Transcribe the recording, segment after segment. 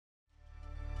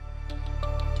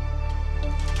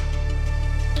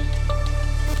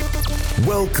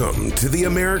Welcome to the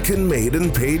American Made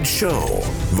and Paid Show,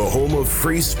 the home of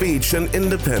free speech and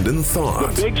independent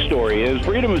thought. The big story is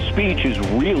freedom of speech is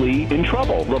really in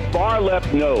trouble. The far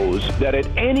left knows that at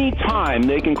any time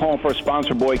they can call for a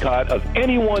sponsor boycott of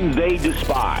anyone they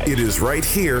despise. It is right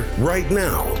here, right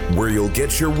now, where you'll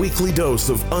get your weekly dose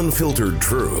of unfiltered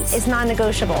truth. It's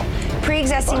non-negotiable.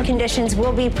 Pre-existing conditions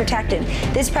will be protected.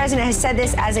 This president has said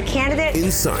this as a candidate.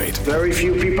 Insight. Very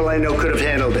few people I know could have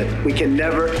handled it. We can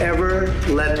never, ever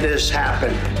let this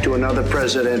happen to another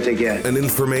president again. And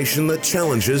information that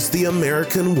challenges the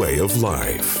American way of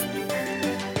life.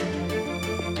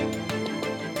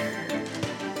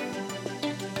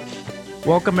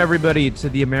 Welcome, everybody, to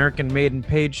the American Made and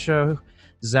Paid Show.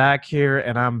 Zach here,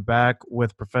 and I'm back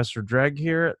with Professor Dreg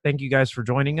here. Thank you guys for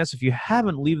joining us. If you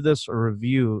haven't left us a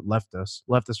review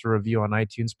on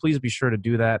iTunes, please be sure to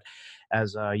do that.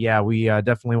 As we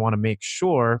definitely want to make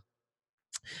sure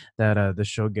that the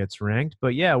show gets ranked.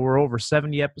 But yeah, we're over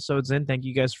 70 episodes in. Thank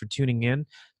you guys for tuning in.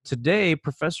 Today,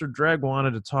 Professor Dreg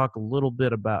wanted to talk a little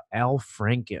bit about Al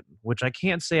Franken, which I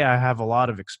can't say I have a lot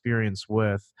of experience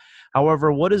with.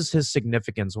 However, what is his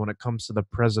significance when it comes to the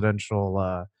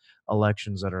presidential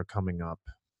elections that are coming up?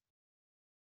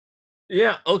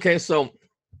 Yeah, okay, so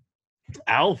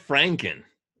Al Franken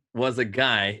was a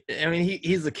guy, I mean,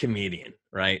 he's a comedian,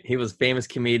 right? He was a famous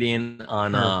comedian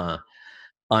on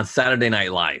Saturday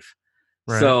Night Live.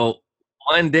 Right. So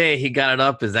one day he got it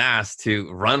up his ass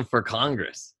to run for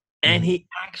Congress, and he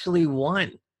actually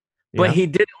won, but he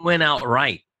didn't win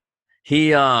outright.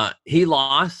 He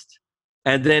lost,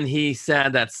 and then he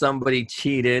said that somebody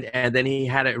cheated, and then he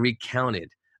had it recounted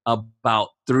about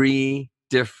 3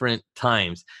 different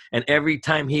times. And every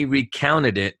time he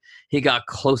recounted it, he got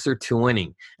closer to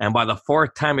winning. And by the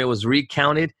 4th time it was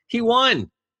recounted, he won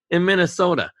in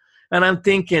Minnesota. And I'm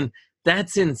thinking,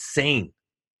 that's insane.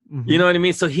 Mm-hmm. You know what I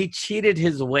mean? So he cheated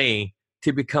his way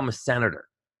to become a senator.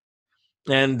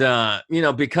 And,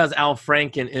 because Al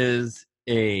Franken is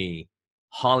a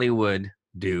Hollywood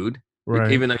dude,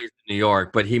 right, even though he's in New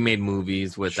York, but he made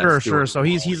movies with that. Sure. So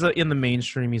he's in the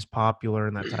mainstream. He's popular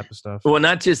and that type of stuff. Well,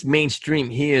 not just mainstream.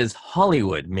 He is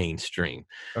Hollywood mainstream.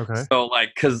 Okay. So,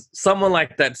 because someone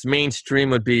like that's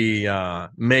mainstream would be Meghan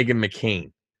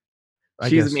McCain.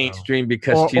 She's mainstream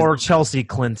because she's... Or Chelsea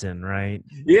Clinton, right?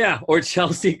 Yeah, or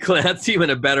Chelsea Clinton. That's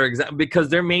even a better example because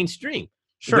they're mainstream.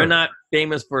 Sure. They're not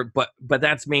famous for... But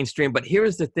that's mainstream. But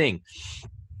here's the thing.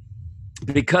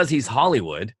 Because he's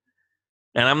Hollywood...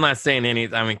 And I'm not saying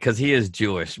because he is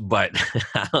Jewish, but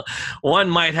one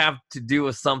might have to do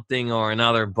with something or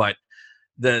another. But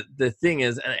the thing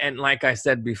is, and like I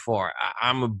said before,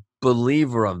 I'm a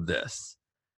believer of this,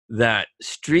 that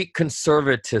street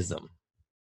conservatism,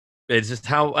 it's just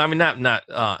how,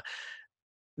 the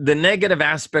negative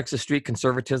aspects of street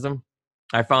conservatism,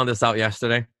 I found this out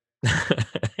yesterday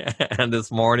and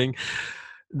this morning.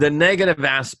 The negative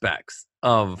aspects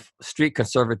of street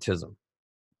conservatism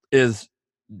is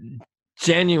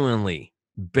genuinely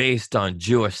based on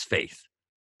Jewish faith.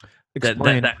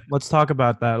 Explain. Let's talk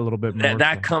about that a little bit more.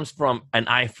 That comes from an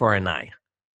eye for an eye.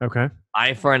 Okay.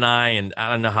 Eye for an eye, and I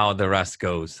don't know how the rest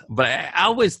goes. But I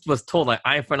always was told like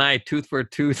eye for an eye, tooth for a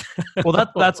tooth. Well,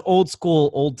 that's old school,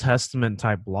 Old Testament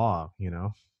type law, you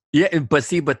know? Yeah, but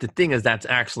the thing is that's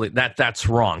actually, that's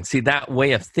wrong. See, that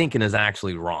way of thinking is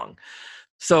actually wrong.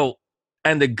 So,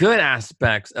 and the good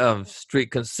aspects of so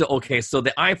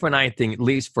the eye for an eye thing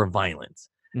leads for violence.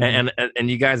 Mm-hmm. And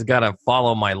you guys got to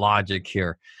follow my logic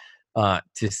here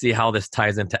to see how this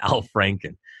ties into Al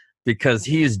Franken, because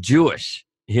he is Jewish.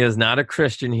 He is not a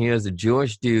Christian. He is a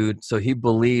Jewish dude. So he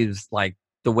believes like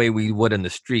the way we would in the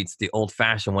streets, the old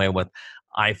fashioned way with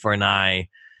eye for an eye,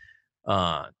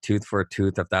 tooth for a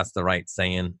tooth, if that's the right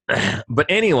saying. But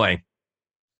anyway,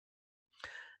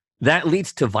 that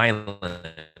leads to violence.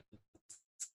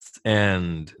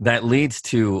 And that leads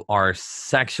to our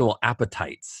sexual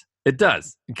appetites. It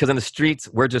does, because in the streets,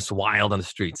 we're just wild on the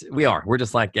streets. We're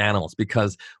just like animals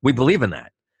because we believe in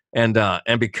that. And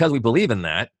because we believe in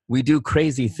that, we do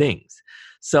crazy things.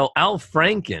 So Al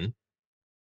Franken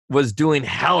was doing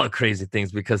hella crazy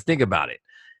things because think about it.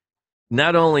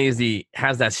 Not only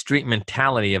has that street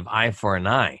mentality of eye for an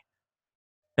eye,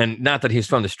 and not that he's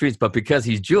from the streets, but because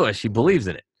he's Jewish, he believes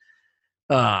in it.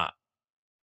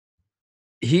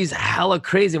 He's hella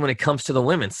crazy when it comes to the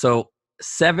women. So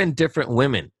 7 different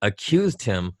women accused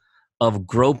him of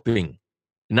groping,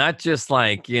 not just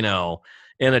like,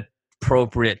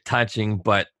 inappropriate touching,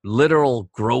 but literal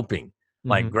groping,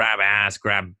 like grab ass,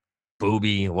 grab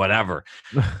boobie, whatever.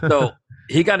 So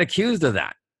he got accused of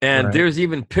that. And there's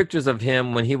even pictures of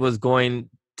him when he was going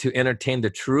to entertain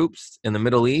the troops in the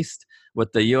Middle East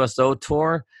with the USO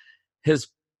tour.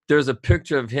 there's a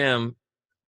picture of him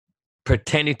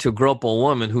pretending to grope a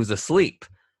woman who's asleep,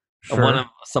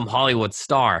 some Hollywood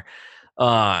star.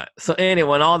 So anyway,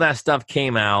 when all that stuff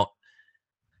came out,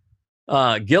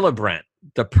 Gillibrand,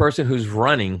 the person who's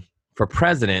running for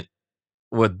president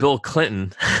with Bill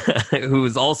Clinton,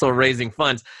 who's also raising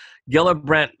funds,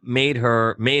 Gillibrand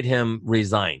made him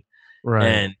resign. Right.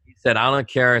 And he said, I don't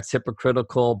care. It's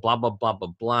hypocritical, blah, blah, blah,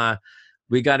 blah, blah.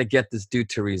 We got to get this dude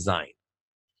to resign.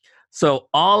 So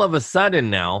all of a sudden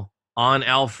now on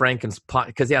Al Franken's podcast,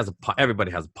 because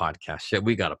everybody has a podcast. Shit,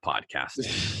 we got a podcast.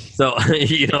 So,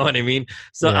 you know what I mean?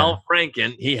 So yeah. Al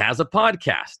Franken, he has a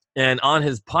podcast. And on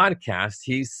his podcast,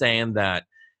 he's saying that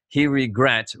he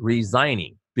regrets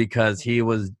resigning because he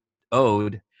was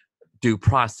owed due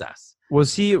process.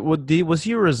 Was he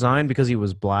resigned because he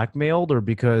was blackmailed or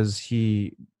because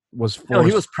he was forced? No,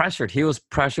 he was pressured. He was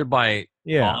pressured by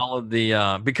all of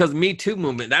the because Me Too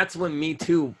movement. That's when Me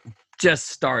Too just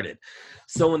started.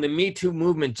 So when the Me Too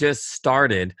movement just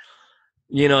started,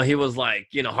 he was like,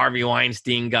 Harvey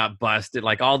Weinstein got busted.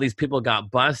 Like all these people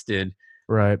got busted.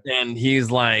 Right. And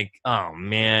he's like, oh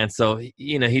man. So,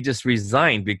 he just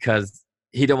resigned because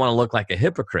he didn't want to look like a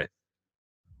hypocrite.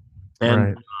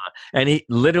 And, and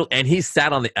he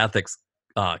sat on the ethics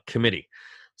committee.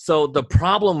 So the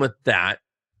problem with that,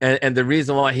 and the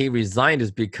reason why he resigned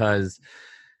is because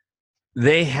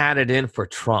they had it in for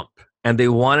Trump and they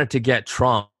wanted to get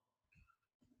Trump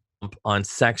on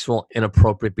sexual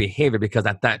inappropriate behavior, because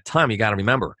at that time, you got to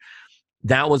remember,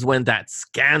 that was when that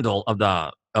scandal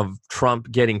of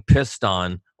Trump getting pissed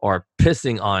on or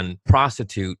pissing on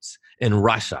prostitutes in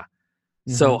Russia.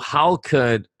 Mm-hmm. So how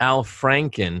could Al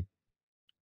Franken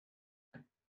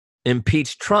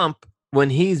impeach Trump when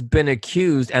he's been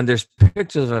accused and there's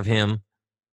pictures of him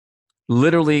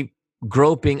literally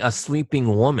groping a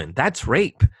sleeping woman? That's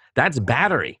rape. That's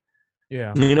battery.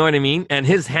 Yeah. You know what I mean? And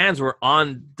his hands were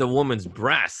on the woman's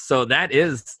breast. So that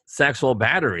is sexual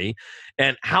battery.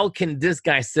 And how can this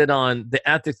guy sit on the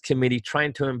ethics committee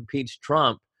trying to impeach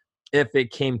Trump if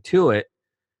it came to it,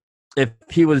 if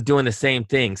he was doing the same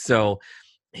thing? So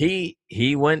he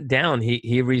went down.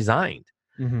 He resigned.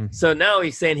 Mm-hmm. So now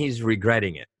he's saying he's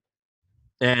regretting it.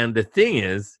 And the thing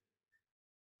is,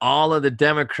 all of the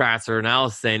Democrats are now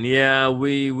saying, yeah,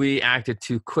 we acted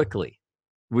too quickly.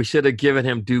 We should have given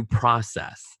him due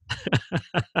process.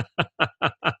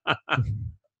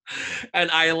 And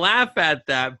I laugh at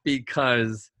that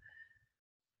because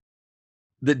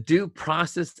the due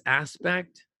process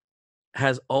aspect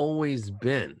has always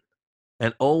been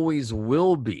and always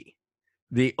will be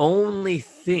the only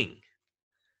thing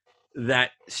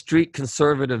that street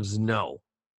conservatives know.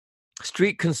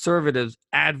 Street conservatives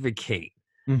advocate,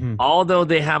 although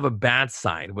they have a bad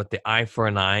side with the eye for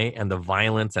an eye and the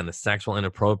violence and the sexual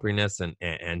inappropriateness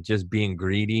and just being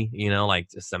greedy, like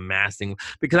just amassing,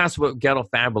 because that's what Ghetto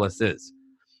Fabulous is.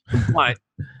 But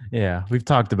yeah, we've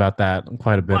talked about that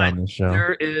quite a bit on this show.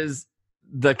 There is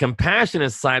the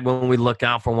compassionate side when we look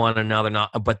out for one another,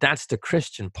 but that's the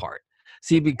Christian part.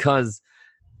 See, because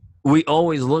we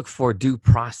always look for due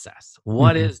process.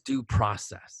 What is due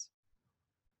process?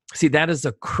 See, that is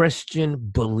a Christian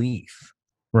belief.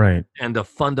 Right. And a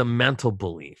fundamental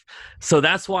belief. So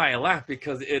that's why I laugh,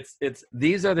 because it's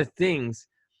these are the things.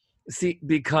 See,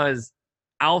 because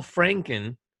Al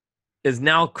Franken is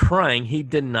now crying he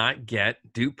did not get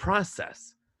due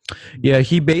process. Yeah,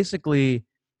 he basically,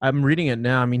 I'm reading it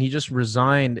now. I mean, he just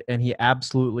resigned and he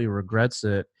absolutely regrets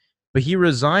it. But he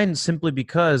resigned simply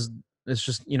because it's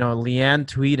just, Leanne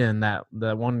Tweeden,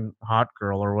 that one hot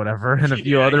girl or whatever, and a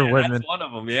few other women. That's one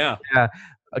of them, yeah. Yeah.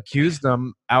 Accused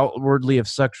them outwardly of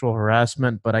sexual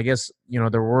harassment, but I guess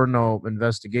there were no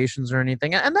investigations or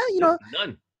anything, and that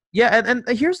none. Yeah, and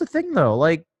here's the thing though,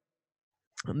 like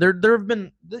there have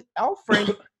been Al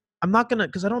Franken. I'm not gonna,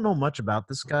 because I don't know much about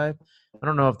this guy. I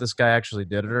don't know if this guy actually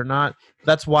did it or not.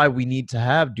 That's why we need to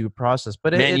have due process.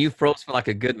 But you froze for like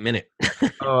a good minute.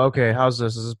 Oh, okay. How's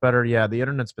this? Is this better? Yeah, the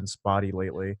internet's been spotty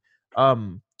lately.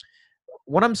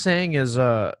 What I'm saying is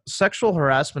sexual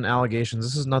harassment allegations,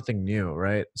 this is nothing new,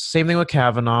 right? Same thing with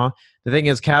Kavanaugh. The thing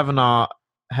is, Kavanaugh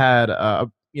had,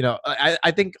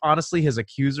 I think, honestly, his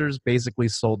accusers basically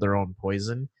sold their own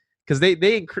poison. Because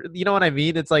they, you know what I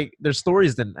mean? It's like their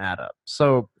stories didn't add up.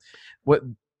 So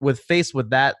faced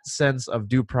with that sense of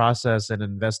due process and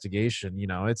investigation,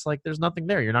 it's like there's nothing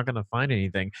there. You're not going to find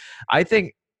anything. I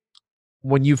think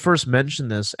when you first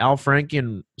mentioned this, Al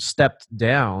Franken stepped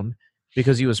down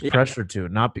because he was pressured to,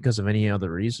 not because of any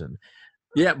other reason.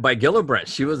 Yeah, by Gillibrand.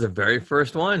 She was the very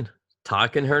first one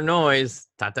talking her noise,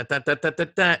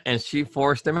 and she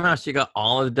forced him out. She got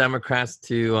all of the Democrats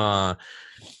to,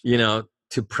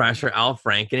 to pressure Al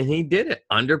Franken, and he did it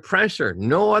under pressure.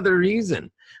 No other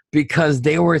reason, because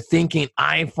they were thinking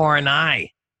eye for an eye.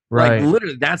 Right. Like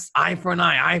literally, that's eye for an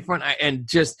eye, and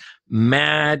just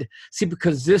mad. See,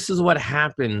 because this is what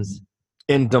happens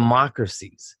in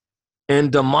democracies. In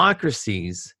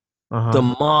democracies,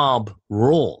 the mob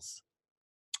rules.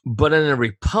 But in a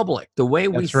republic, the way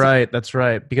we That's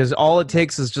right. Because all it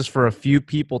takes is just for a few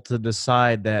people to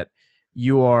decide that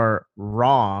you are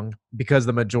wrong because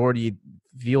the majority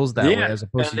feels that way, as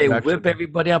opposed and to they whip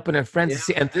everybody up in a frenzy.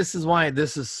 See, and this is why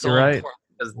this is so important,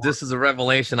 because this is a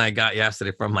revelation I got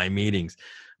yesterday from my meetings.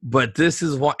 But this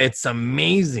is why it's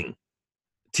amazing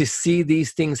to see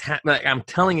these things happen. Like, I'm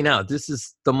telling you now, this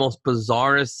is the most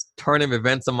bizarrest turn of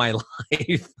events of my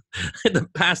life in the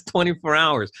past 24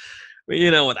 hours.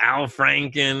 You know, with Al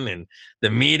Franken and the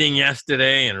meeting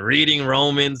yesterday and reading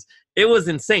Romans, it was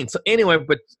insane. So anyway,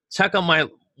 but check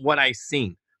out what I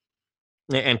seen,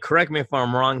 and correct me if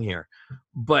I'm wrong here.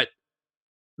 But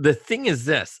the thing is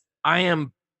this: I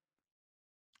am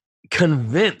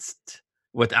convinced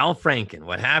with Al Franken,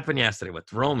 what happened yesterday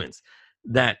with Romans,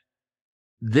 that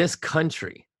this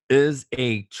country is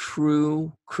a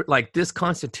true, like this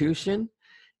Constitution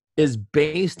is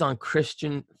based on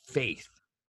Christian faith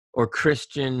or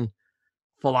Christian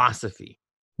philosophy.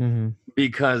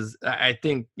 Because I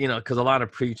think, because a lot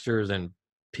of preachers and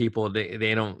people,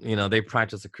 they don't, they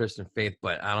practice a Christian faith,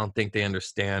 but I don't think they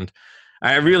understand.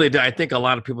 I really do. I think a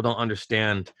lot of people don't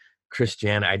understand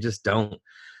Christianity. I just don't.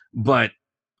 But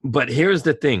here's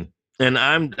the thing, and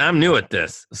I'm new at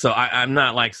this, so I'm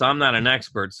not an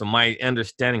expert, so my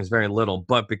understanding is very little.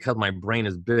 But because my brain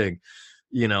is big,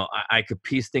 I could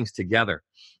piece things together.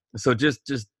 So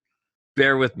just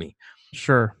bear with me.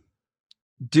 Sure.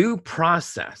 Due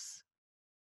process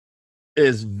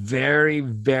is very,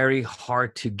 very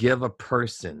hard to give a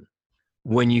person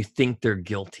when you think they're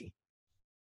guilty.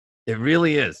 It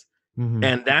really is.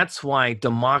 And that's why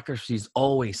democracies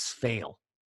always fail.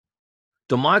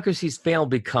 Democracies fail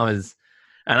because,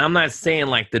 and I'm not saying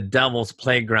like the devil's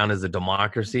playground is a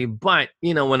democracy, but,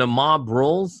 when a mob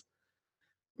rules,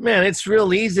 man, it's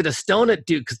real easy to stone it,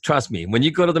 dude. Because trust me, when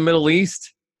you go to the Middle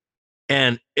East,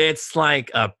 and it's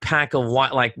like a pack of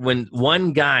like when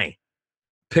one guy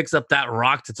picks up that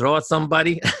rock to throw at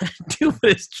somebody, dude,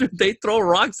 it's true. They throw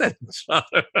rocks at each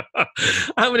other.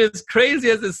 I mean, it's crazy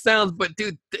as it sounds, but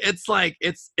dude, it's like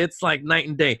night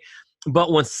and day.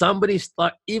 But when somebody's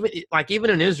even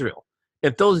in Israel,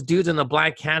 if those dudes in the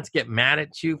black hats get mad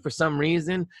at you for some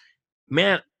reason,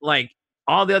 man, like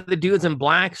all the other dudes in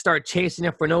black start chasing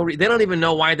you for no reason. They don't even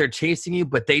know why they're chasing you,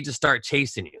 but they just start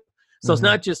chasing you. So it's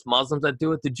not just Muslims that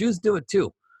do it. The Jews do it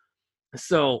too.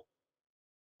 So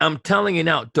I'm telling you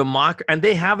now, and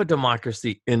they have a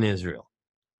democracy in Israel.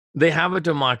 They have a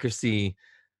democracy,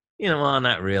 well,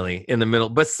 not really in the middle,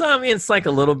 but it's like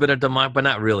a little bit of democracy, but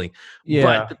not really.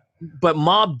 Yeah. But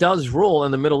mob does rule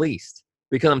in the Middle East,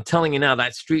 because I'm telling you now,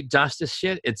 that street justice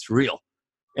shit, it's real.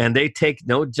 And they take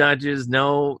no judges,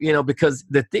 because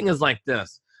the thing is like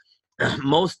this.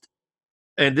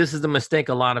 And this is the mistake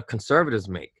a lot of conservatives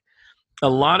make. A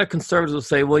lot of conservatives will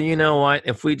say, well, you know what?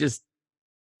 If we just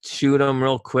shoot them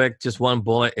real quick, just one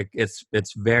bullet,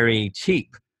 it's very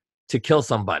cheap to kill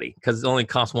somebody because it only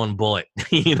costs one bullet.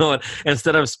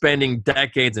 Instead of spending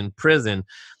decades in prison,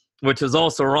 which is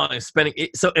also wrong.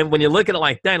 And when you look at it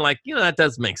like that, that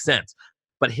does make sense.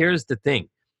 But here's the thing: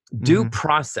 due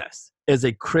process is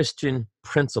a Christian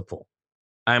principle.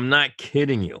 I'm not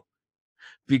kidding you.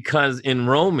 Because in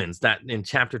Romans, that in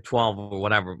chapter 12 or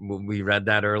whatever, we read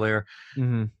that earlier,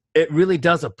 it really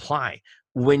does apply.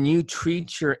 When you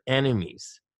treat your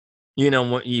enemies,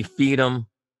 when you feed them,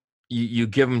 you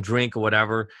give them drink or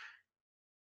whatever,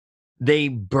 they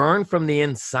burn from the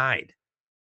inside.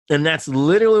 And that's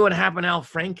literally what happened to Al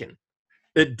Franken.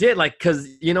 It did, because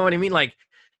you know what I mean? Like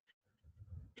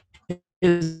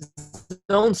his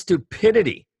own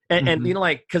stupidity. And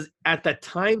because at that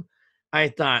time, I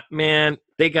thought, man,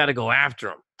 they got to go after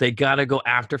him. They got to go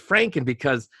after Franken,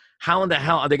 because how in the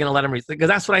hell are they going to let him resign? Because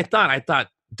that's what I thought. I thought,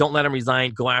 don't let him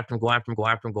resign. Go after him, go after him, go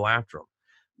after him, go after him.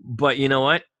 But you know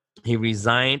what? He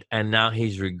resigned, and now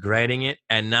he's regretting it.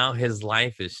 And now his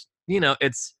life is,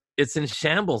 it's in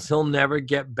shambles. He'll never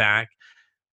get back.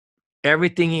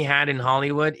 Everything he had in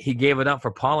Hollywood, he gave it up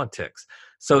for politics.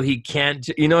 So he can't,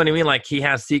 you know what I mean? Like he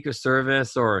has Secret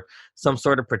Service or some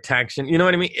sort of protection. You know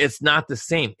what I mean? It's not the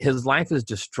same. His life is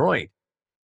destroyed.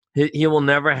 He will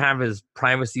never have his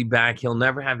privacy back. He'll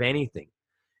never have anything.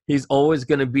 He's always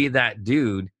going to be that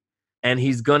dude. And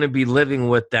he's going to be living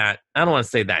with that. I don't want to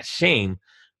say that shame,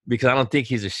 because I don't think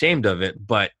he's ashamed of it.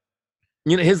 But,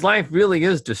 his life really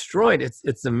is destroyed.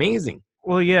 It's amazing.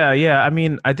 Well, yeah. I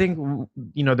mean, I think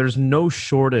there's no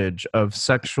shortage of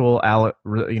sexual,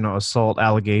 assault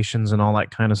allegations and all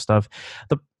that kind of stuff.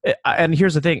 And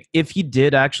here's the thing: if he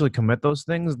did actually commit those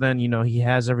things, then he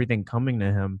has everything coming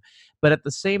to him. But at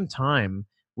the same time,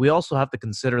 we also have to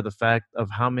consider the fact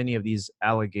of how many of these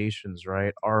allegations,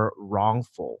 right, are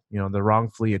wrongful. They're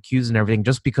wrongfully accused and everything,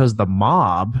 just because the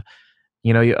mob,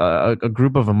 a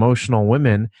group of emotional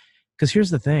women. Because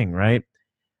here's the thing, right?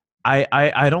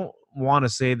 I don't want to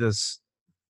say this.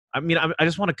 I mean, I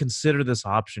just want to consider this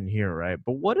option here, right?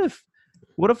 But what if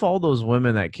all those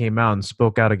women that came out and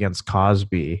spoke out against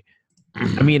Cosby?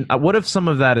 I mean, what if some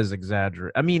of that is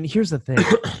exaggerated? I mean, here's the thing.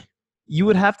 You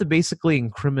would have to basically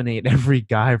incriminate every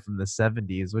guy from the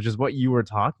 70s, which is what you were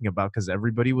talking about, because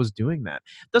everybody was doing that.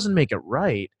 Doesn't make it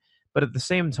right, but at the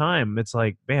same time, it's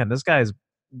like, man, this guy's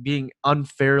being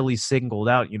unfairly singled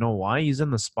out. You know why? He's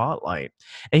in the spotlight.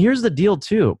 And here's the deal,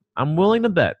 too. I'm willing to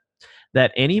bet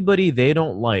that anybody they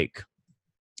don't like,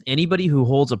 anybody who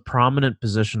holds a prominent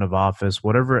position of office,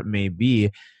 whatever it may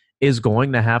be, is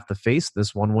going to have to face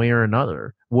this one way or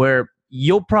another, where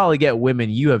you'll probably get women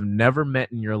you have never met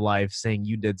in your life saying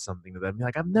you did something to them. You're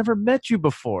like, I've never met you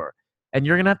before. And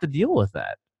you're going to have to deal with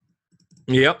that.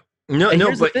 Yep.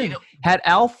 No, but had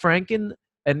Al Franken,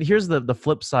 and here's the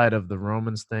flip side of the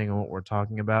Romans thing and what we're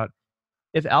talking about.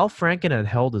 If Al Franken had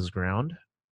held his ground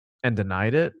and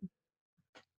denied it,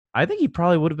 I think he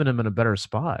probably would have been in a better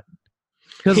spot.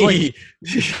 Because another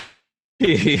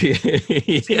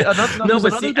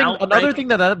thing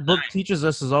that book teaches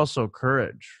us is also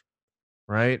courage,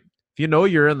 right? If you know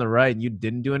you're in the right and you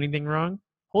didn't do anything wrong,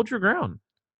 hold your ground.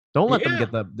 Don't let them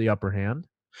get the upper hand.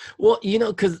 Well,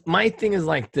 because my thing is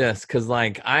like this, because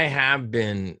I have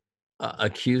been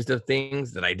accused of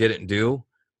things that I didn't do,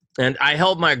 and I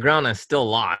held my ground. I still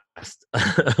lost,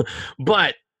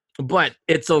 but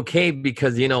it's okay,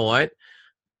 because you know what?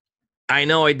 I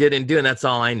know I didn't do, and that's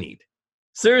all I need.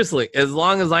 Seriously, as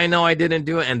long as I know I didn't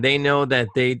do it, and they know that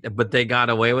they got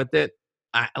away with it,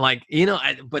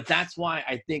 but that's why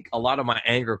I think a lot of my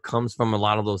anger comes from a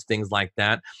lot of those things like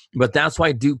that. But that's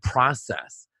why due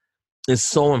process is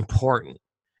so important.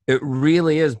 It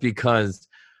really is, because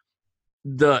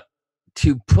to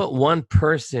put one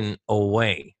person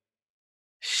away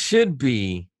should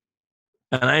be,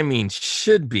 and I mean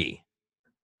should be,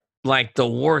 like the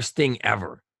worst thing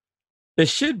ever. It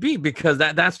should be, because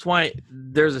that's why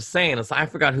there's a saying. I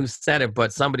forgot who said it,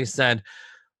 but somebody said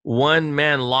one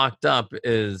man locked up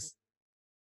is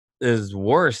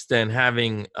worse than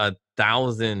having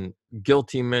 1,000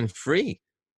 guilty men free.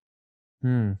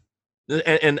 And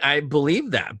I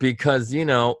believe that, because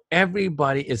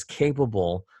everybody is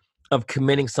capable of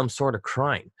committing some sort of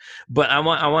crime. But I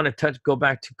want to go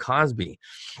back to Cosby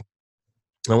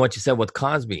and what you said with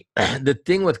Cosby. The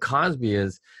thing with Cosby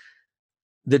is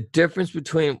the difference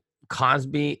between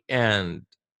Cosby and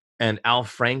Al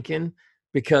Franken,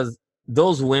 because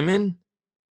those women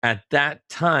at that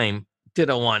time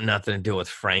didn't want nothing to do with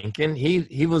Franken.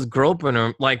 He was groping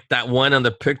her, like that one on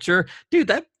the picture.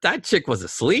 Dude, that chick was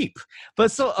asleep.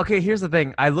 But okay, here's the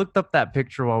thing. I looked up that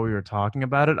picture while we were talking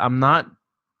about it. I'm not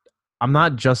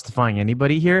justifying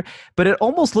anybody here, but it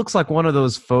almost looks like one of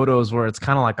those photos where it's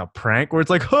kind of like a prank, where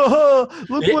it's like, oh,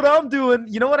 look what I'm doing.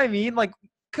 You know what I mean? Like,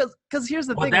 because here's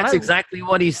the thing. That's exactly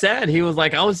what he said. He was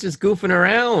like, I was just goofing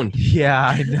around. Yeah,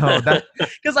 I know that,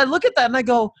 because I look at that and I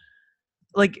go,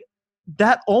 like,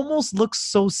 that almost looks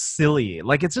so silly.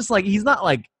 Like, it's just like, he's not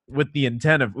like with the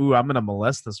intent of, ooh, I'm gonna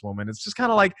molest this woman. It's just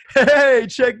kind of like, hey,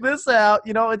 check this out.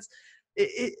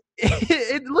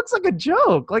 It looks like a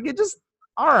joke. Like, it just,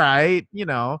 all right,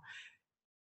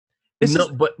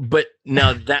 but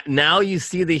now you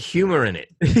see the humor in it,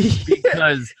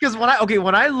 because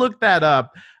when I looked that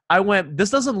up, I went, this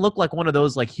doesn't look like one of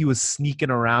those, like, he was sneaking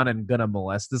around and gonna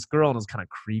molest this girl and it's kind of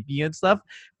creepy and stuff.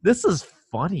 This is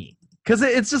funny, because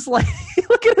it's just like,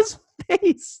 look at his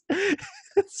face.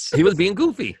 He was being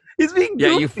goofy. He's being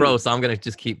goofy. Yeah, you froze, so I'm gonna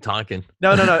just keep talking.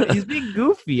 No. He's being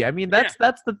goofy. I mean, that's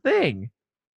the thing.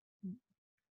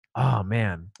 Oh,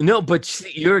 man. No, but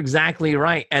you're exactly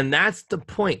right. And that's the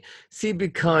point. See,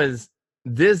 because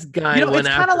this guy went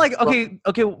it's kind of like,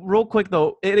 okay, real quick,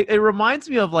 though. It reminds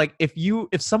me of, like,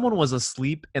 if someone was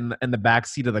asleep in the back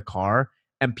seat of the car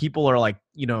and people are, like,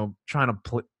 trying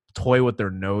to toy with their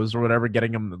nose or whatever,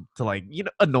 getting them to, like,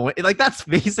 annoy. Like, that's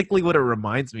basically what it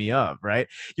reminds me of, right?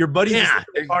 Your buddy's in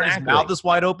the car, his mouth is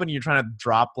wide open, and you're trying to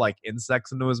drop, like,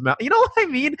 insects into his mouth. You know what I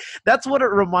mean? That's what it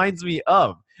reminds me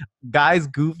of. Guys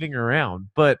goofing around.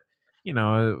 But you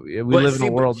know, we live in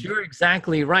a world. But you're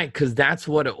exactly right, because that's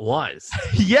what it was.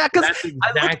 Yeah, because that's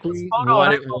exactly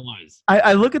what it was.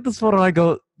 I look at this photo and I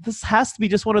go, this has to be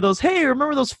just one of those, hey,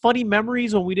 remember those funny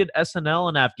memories when we did SNL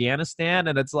in Afghanistan?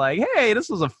 And it's like, hey, this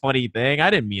was a funny thing. I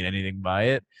didn't mean anything by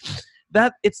it.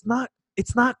 That it's not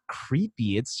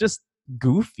creepy. It's just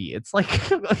goofy. It's like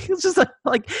it's just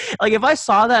like if I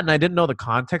saw that and I didn't know the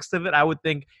context of it, I would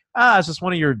think, it's just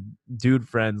one of your dude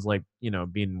friends, like, you know,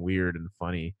 being weird and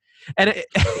funny. And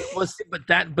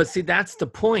but see, that's the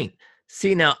point.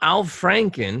 See, now Al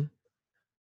Franken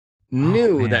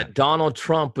knew that Donald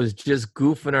Trump was just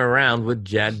goofing around with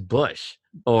Jeb Bush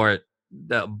or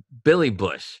Billy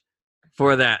Bush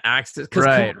for that accident.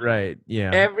 Right.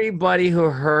 Yeah. Everybody who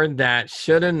heard that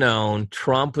should have known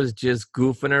Trump was just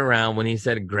goofing around when he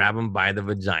said, grab him by the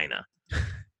vagina.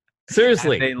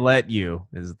 Seriously. And they let you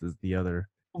is the other.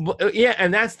 Yeah,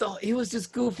 and he was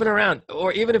just goofing around.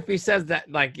 Or even if he says that,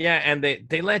 like, yeah, and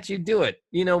they let you do it.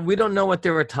 You know, we don't know what they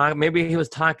were talking. Maybe he was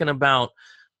talking about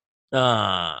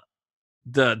the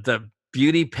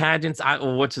beauty pageants,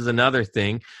 which is another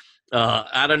thing.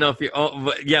 I don't know if you.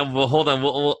 Oh, yeah. Well, hold on.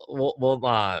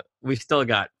 We'll we still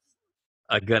got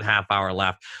a good half hour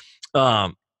left,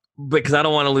 because I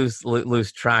don't want to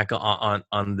lose track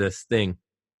on this thing.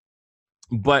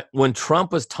 But when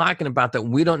Trump was talking about that,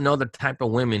 we don't know the type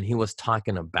of women he was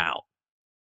talking about.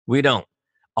 We don't.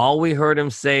 All we heard him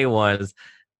say was,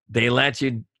 they let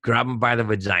you grab them by the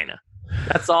vagina.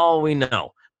 That's all we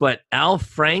know. But Al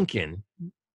Franken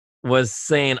was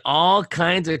saying all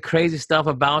kinds of crazy stuff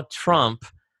about Trump.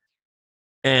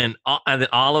 And then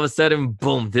all of a sudden,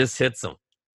 boom, this hits him.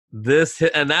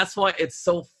 And that's why it's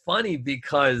so funny,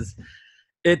 because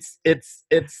it's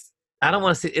I don't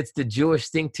want to say it's the Jewish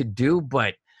thing to do,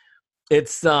 but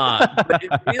it's but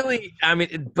it really, I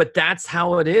mean, but that's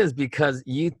how it is, because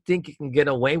you think you can get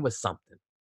away with something,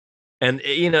 and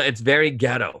you know, it's very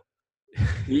ghetto.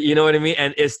 You know what I mean?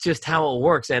 And it's just how it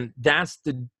works. And that's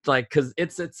because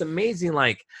it's amazing,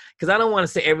 like, because I don't want to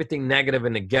say everything negative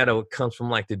in the ghetto comes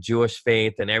from like the Jewish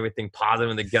faith, and everything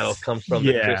positive in the ghetto comes from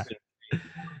the Christian faith.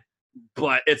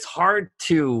 But it's hard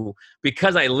to,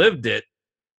 because I lived it,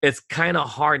 it's kind of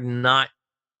hard not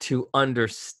to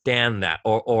understand that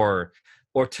or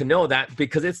to know that,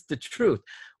 because it's the truth.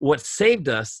 What saved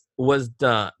us was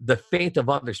the faith of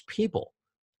others people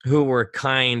who were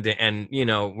kind and, you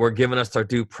know, were giving us our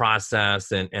due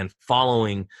process and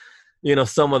following, you know,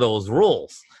 some of those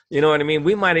rules. You know what I mean?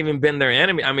 We might have even been their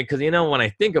enemy. I mean, because, you know, when I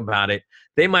think about it,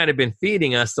 they might have been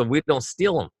feeding us so we don't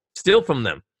steal from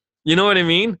them. You know what I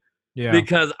mean? Yeah.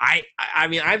 Because I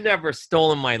mean, I've never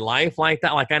stolen my life like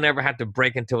that. Like, I never had to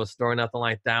break into a store, nothing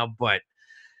like that. But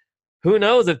who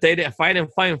knows, if I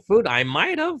didn't find food, I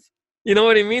might have. You know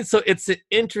what I mean? So it's an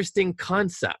interesting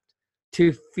concept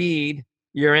to feed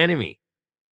your enemy,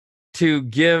 to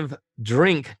give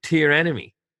drink to your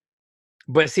enemy.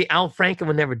 But see, Al Franken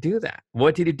would never do that.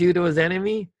 What did he do to his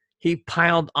enemy? He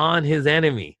piled on his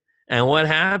enemy. And what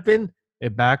happened?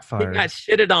 It backfired. He got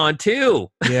shitted on too.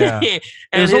 Yeah.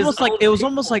 And it was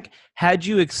almost like had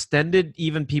you extended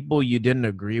even people you didn't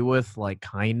agree with, like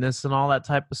kindness and all that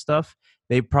type of stuff,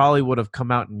 they probably would have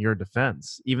come out in your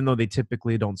defense, even though they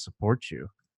typically don't support you.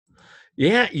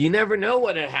 Yeah, you never know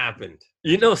what had happened.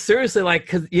 You know, seriously, like,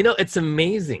 because, you know, it's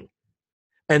amazing.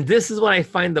 And this is what I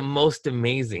find the most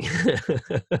amazing.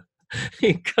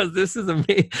 Because this is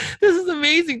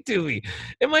amazing to me.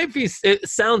 It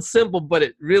sounds simple, but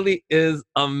it really is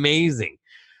amazing.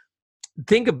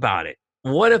 Think about it.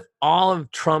 What if all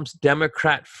of Trump's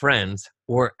Democrat friends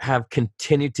have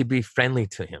continued to be friendly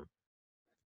to him?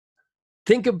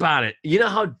 Think about it. You know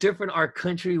how different our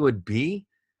country would be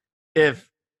if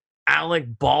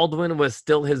Alec Baldwin was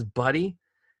still his buddy?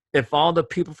 If all the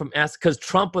people from because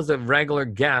Trump was a regular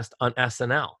guest on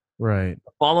SNL. Right.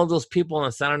 All of those people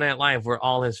on Saturday Night Live were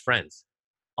all his friends.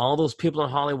 All those people in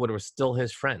Hollywood were still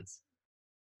his friends.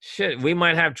 Shit, we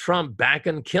might have Trump back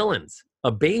in killings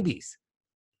of babies.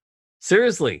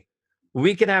 Seriously,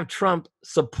 we could have Trump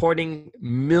supporting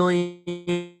millions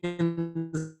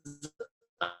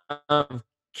of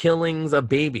killings of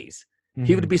babies. Mm-hmm.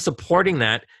 He would be supporting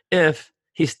that if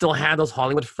he still had those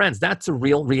Hollywood friends. That's a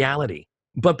real reality.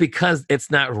 But because it's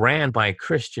not ran by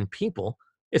Christian people,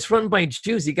 it's run by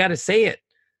Jews. You got to say it.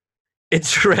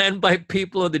 It's ran by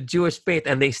people of the Jewish faith,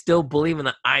 and they still believe in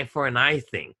the eye for an eye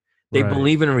thing. They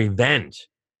believe in revenge.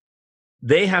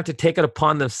 They have to take it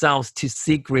upon themselves to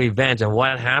seek revenge. And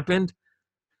what happened?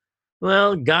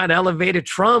 Well, God elevated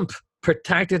Trump,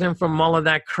 protected him from all of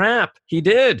that crap. He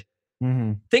did.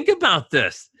 Mm-hmm. Think about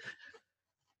this.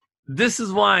 This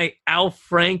is why Al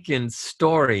Franken's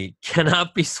story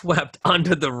cannot be swept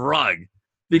under the rug.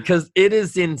 because it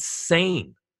is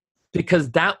insane.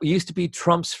 Because that used to be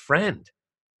Trump's friend.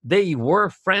 They were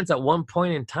friends at one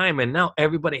point in time, and now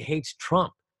everybody hates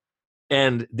Trump.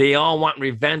 And they all want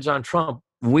revenge on Trump.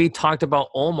 We talked about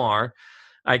Omar.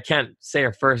 I can't say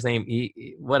her first name,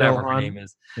 whatever her name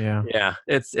is. Yeah. Yeah.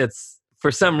 It's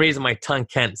for some reason my tongue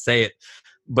can't say it,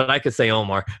 but I could say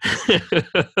Omar.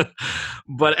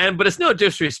 but it's no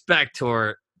disrespect to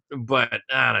her, but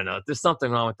I don't know. There's something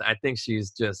wrong with that. I think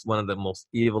she's just one of the most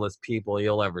evilest people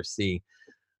you'll ever see.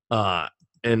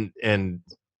 And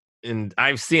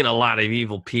I've seen a lot of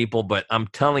evil people, but I'm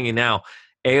telling you now,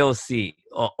 AOC,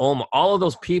 Omar, all of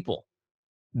those people,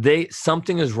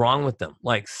 something is wrong with them.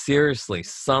 Like, seriously,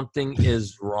 something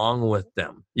is wrong with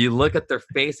them. You look at their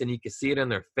face and you can see it in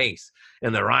their face,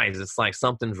 in their eyes. It's like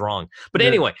something's wrong. But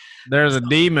anyway, there's a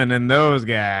demon in those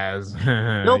guys.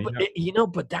 No, but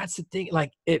but that's the thing.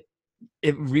 Like, it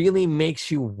really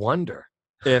makes you wonder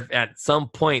if at some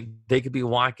point they could be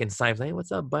walking inside, hey,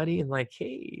 what's up, buddy? And like,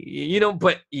 hey,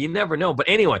 but you never know. But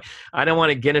anyway, I don't want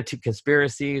to get into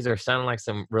conspiracies or sound like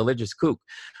some religious kook.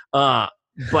 But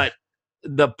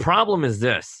the problem is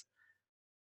this.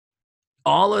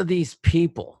 All of these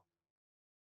people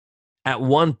at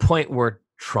one point were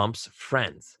Trump's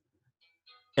friends.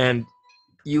 And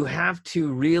you have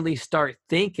to really start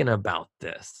thinking about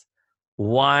this.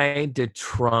 Why did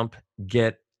Trump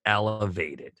get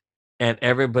elevated? And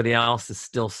everybody else is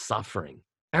still suffering.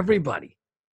 Everybody.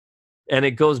 And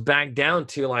it goes back down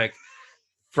to, like,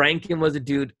 Franken was a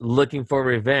dude looking for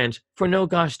revenge for no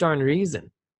gosh darn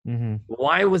reason. Mm-hmm.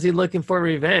 Why was he looking for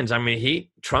revenge? I mean,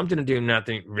 Trump didn't do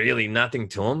nothing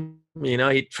to him.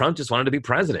 Trump just wanted to be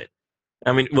president.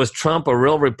 I mean, was Trump a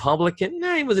real Republican?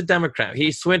 No, he was a Democrat.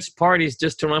 He switched parties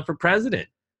just to run for president.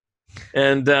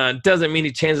 And doesn't mean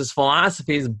he changed his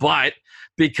philosophies, but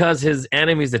because his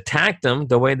enemies attacked him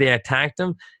the way they attacked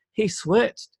him, he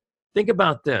switched. Think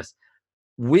about this.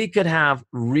 We could have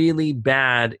really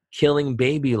bad killing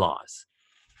baby laws.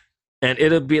 And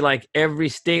it'll be like every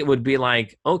state would be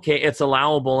like, okay, it's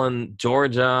allowable in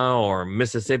Georgia or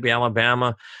Mississippi,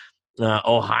 Alabama,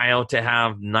 Ohio to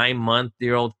have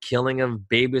 9-month-old killing of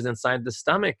babies inside the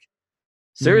stomach.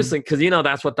 Seriously, because,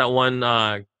 that's what that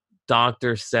one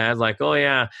doctor says, like, oh,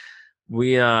 yeah,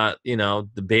 we,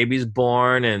 the baby's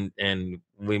born and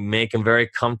we make him very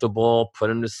comfortable,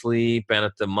 put him to sleep. And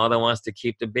if the mother wants to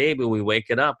keep the baby, we wake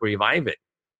it up, revive it.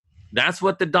 That's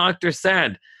what the doctor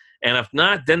said. And if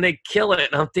not, then they kill it.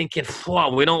 And I'm thinking, wow,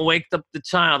 we don't wake up the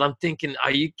child. I'm thinking, are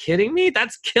you kidding me?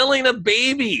 That's killing a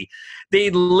baby.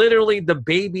 The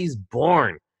baby's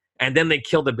born and then they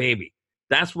kill the baby.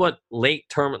 That's what late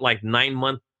term, like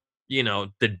 9-month,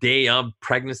 the day of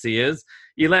pregnancy is.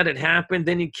 You let it happen,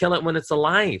 then you kill it when it's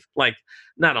alive. Like,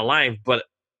 not alive, but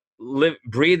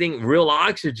breathing real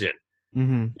oxygen,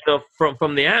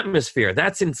 from the atmosphere.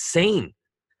 That's insane.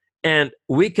 And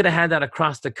we could have had that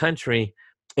across the country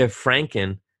if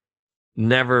Franken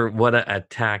never would have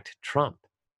attacked Trump.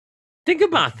 Think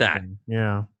about that.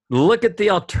 Yeah. Look at the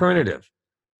alternative.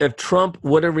 If Trump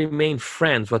would have remained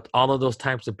friends with all of those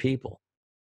types of people,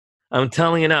 I'm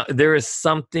telling you now, there is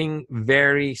something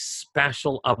very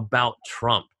special about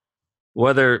Trump.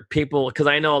 Whether people, because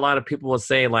I know a lot of people will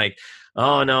say, like,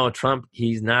 oh no, Trump,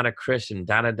 he's not a Christian,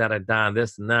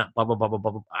 this and that, blah, blah, blah, blah,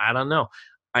 blah. I don't know.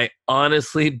 I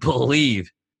honestly believe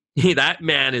that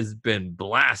man has been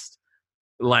blessed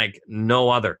like no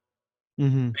other.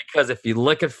 Because if you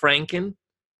look at Franken,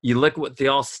 you look at what they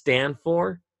all stand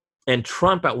for, and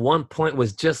Trump at one point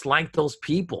was just like those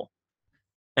people.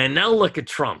 And now look at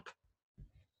Trump.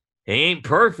 He ain't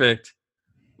perfect,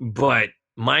 but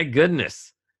my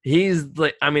goodness, he's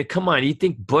like, I mean, come on, you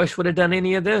think Bush would have done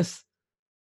any of this?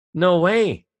 No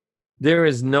way. There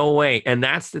is no way. And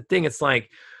that's the thing. It's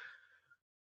like,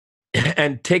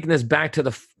 and taking this back to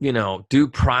the, due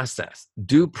process.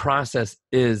 Due process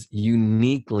is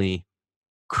uniquely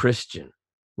Christian.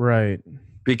 Right.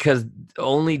 Because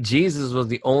only Jesus was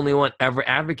the only one ever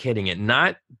advocating it,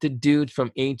 not the dude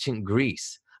from ancient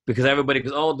Greece. Because everybody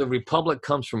goes, oh, the republic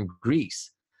comes from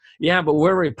Greece. Yeah, but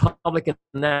we're a republic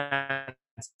in that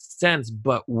sense,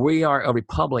 but we are a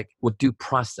republic with due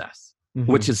process,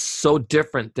 which is so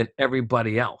different than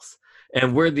everybody else.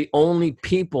 And we're the only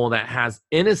people that has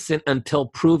innocent until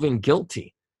proven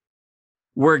guilty.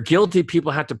 Where guilty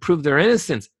people have to prove their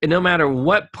innocence. And no matter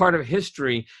what part of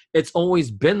history, it's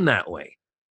always been that way.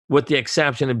 With the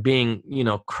exception of being,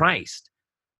 Christ.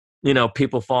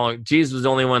 People follow. Jesus was the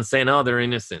only one saying, oh, they're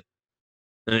innocent.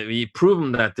 And you prove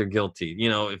them that they're guilty.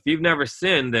 If you've never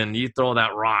sinned, then you throw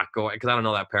that rock. Because I don't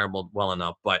know that parable well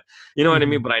enough. But you know what I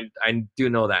mean? But I do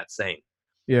know that saying.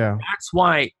 Yeah. That's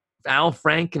why Al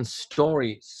Franken's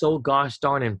story so gosh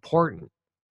darn important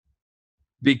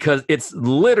because it's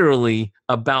literally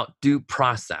about due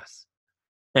process.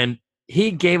 And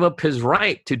he gave up his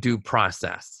right to due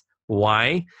process.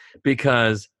 Why?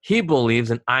 Because he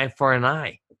believes an eye for an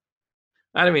eye.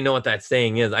 I don't even know what that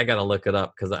saying is. I got to look it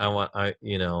up because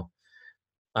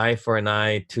eye for an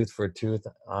eye, tooth for a tooth,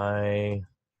 eye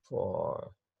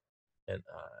for an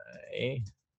eye.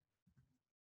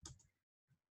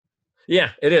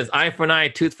 Yeah, it is. Eye for an eye,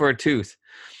 tooth for a tooth.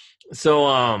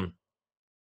 So,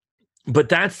 but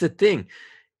that's the thing.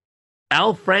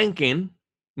 Al Franken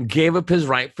gave up his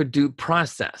right for due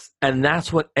process. And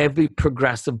that's what every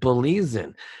progressive believes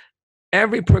in.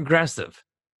 Every progressive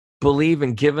believe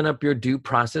in giving up your due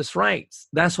process rights.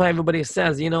 That's why everybody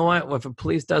says, you know what? If a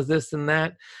police does this and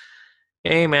that,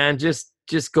 hey, man, just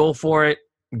go for it.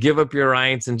 Give up your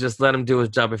rights and just let him do his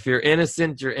job. If you're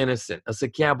innocent, you're innocent. I was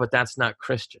like, yeah, but that's not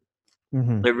Christian.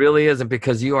 Mm-hmm. It really isn't,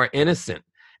 because you are innocent.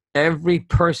 Every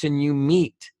person you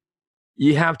meet,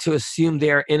 you have to assume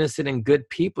they are innocent and good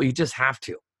people. You just have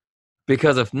to.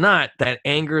 Because if not, that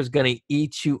anger is going to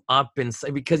eat you up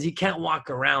inside, because you can't walk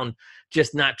around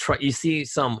just not try. You see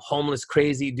some homeless,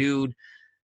 crazy dude,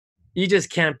 you just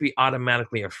can't be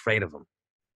automatically afraid of him.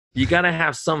 You got to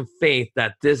have some faith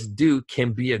that this dude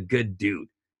can be a good dude.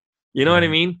 You know what I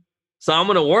mean? So I'm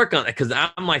going to work on it, because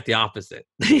I'm like the opposite.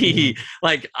 Because,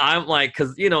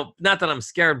 not that I'm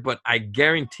scared, but I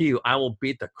guarantee you I will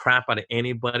beat the crap out of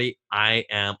anybody I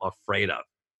am afraid of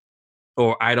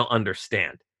or I don't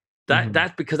understand.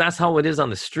 That's because that's how it is on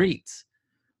the streets.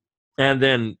 And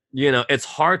then, it's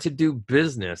hard to do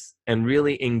business and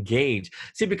really engage.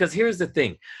 See, because here's the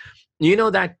thing.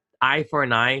 That eye for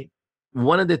an eye,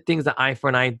 one of the things the eye for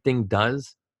an eye thing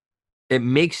does, it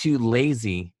makes you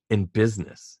lazy in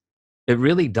business. It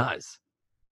really does.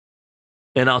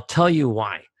 And I'll tell you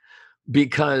why.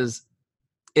 Because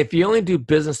if you only do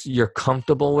business you're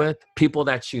comfortable with, people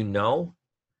that you know,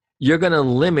 you're going to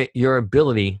limit your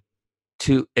ability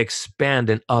to expand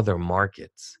in other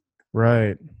markets.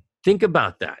 Right. Think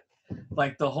about that.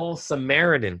 Like the whole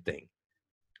Samaritan thing.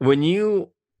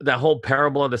 That whole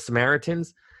parable of the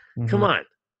Samaritans, come on.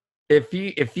 If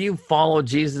you follow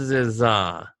Jesus's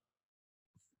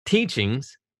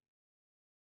teachings,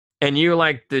 and you're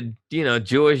like the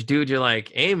Jewish dude, you're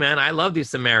like, hey man, I love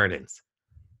these Samaritans.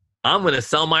 I'm gonna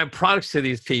sell my products to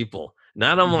these people.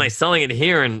 Not only selling it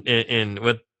here and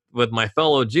with my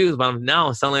fellow Jews, but I'm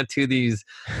now selling it to these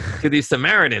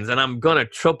Samaritans, and I'm gonna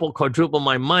triple, quadruple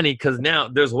my money, because now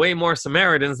there's way more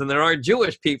Samaritans than there are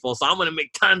Jewish people, so I'm gonna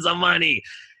make tons of money.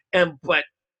 But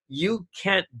you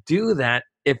can't do that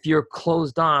if you're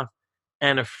closed off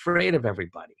and afraid of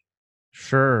everybody.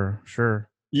 Sure.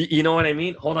 You know what I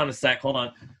mean? Hold on a sec. Hold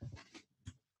on.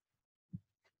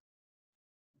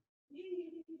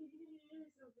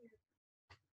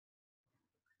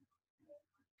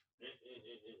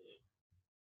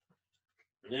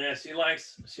 Yeah, she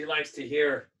likes to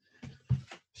hear.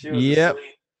 She was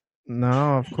asleep.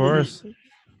 No, of course.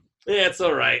 Yeah, it's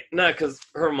all right. No, because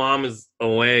her mom is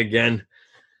away again,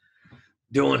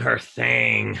 doing her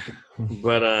thing.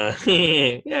 But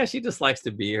yeah, she just likes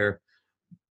to be here.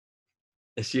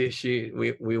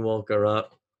 We woke her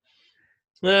up.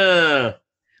 But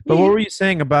what were you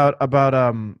saying about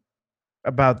the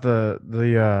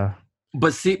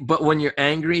But when you're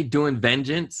angry doing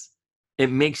vengeance,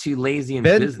 it makes you lazy in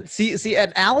business. See,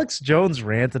 and Alex Jones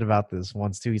ranted about this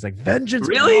once too. He's like, vengeance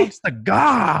really belongs to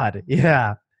God.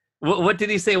 Yeah. What did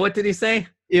he say?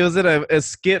 It was in a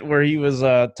skit where he was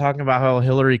talking about how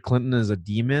Hillary Clinton is a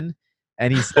demon,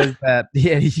 and he says that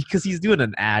because he's doing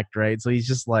an act, right? So he's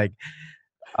just like,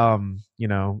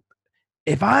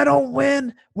 if I don't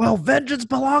win, well, vengeance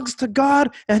belongs to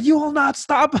God, and you will not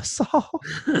stop us all.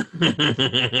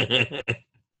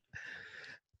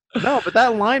 No, but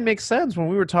that line makes sense when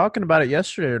we were talking about it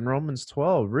yesterday in Romans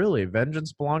 12. Really,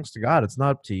 vengeance belongs to God. It's not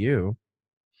up to you.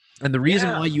 And the reason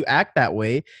why you act that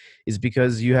way is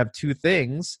because you have two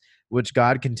things which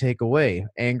God can take away: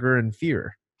 anger and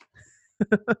fear.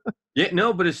 But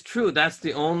it's true. That's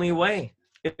the only way.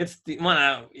 It's the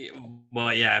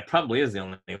it probably is the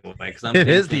only way. It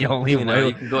is the only way.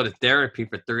 You can go to therapy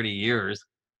for 30 years.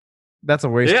 That's a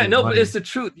waste. Yeah, no, money. But it's the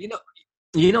truth.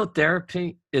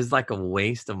 Therapy is like a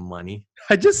waste of money.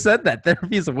 I just said that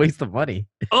therapy is a waste of money.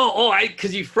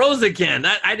 Because you froze again.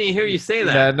 I didn't hear you say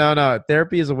that. Yeah, no,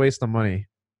 therapy is a waste of money.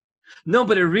 No,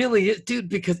 but it really is, dude,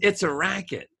 because it's a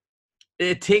racket.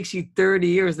 It takes you 30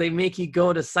 years. They make you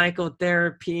go to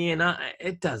psychotherapy, and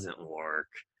it doesn't work.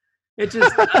 It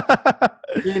just,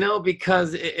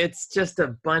 because it's just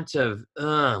a bunch of,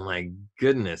 oh my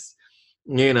goodness,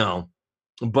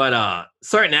 But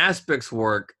certain aspects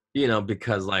work,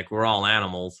 because like we're all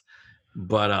animals.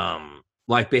 But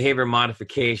like behavior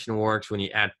modification works when you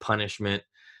add punishment.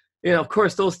 Of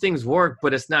course those things work,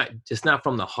 but it's not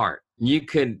from the heart. You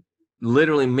could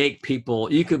literally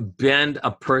you could bend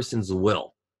a person's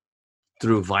will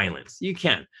through violence. You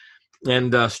can.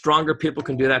 And stronger people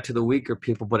can do that to the weaker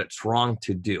people, but it's wrong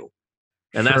to do.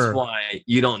 And that's why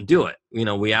you don't do it.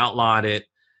 We outlawed it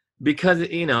because,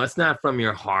 it's not from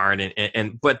your heart.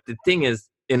 But the thing is,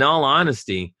 in all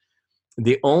honesty,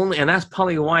 and that's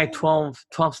probably why 12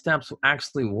 steps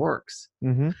actually works.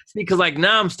 Mm-hmm. Because like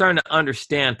now I'm starting to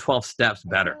understand 12 steps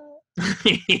better.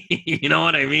 You know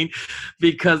what I mean?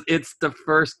 Because it's the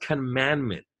first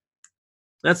commandment.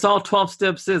 That's all 12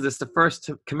 steps is. It's the first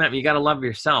commandment. You got to love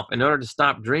yourself. In order to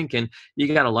stop drinking,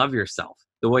 you got to love yourself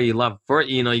the way you love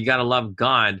you got to love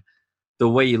God the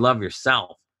way you love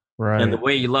yourself. Right. And the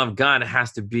way you love God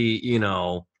has to be,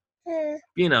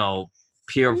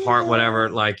 pure of heart, whatever.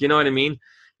 Like, you know what I mean?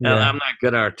 Yeah. I'm not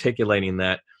good at articulating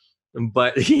that.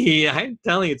 But yeah, I'm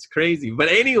telling you, it's crazy. But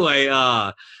anyway,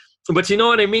 but you know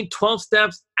what I mean? 12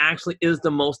 steps actually is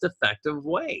the most effective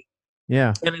way.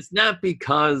 Yeah. And it's not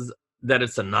because that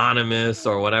it's anonymous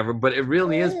or whatever, but it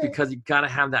really is because you got to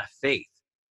have that faith.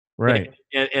 Right.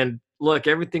 And look,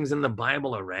 everything's in the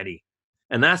Bible already.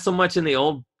 And not so much in the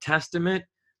Old Testament,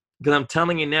 because I'm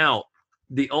telling you now,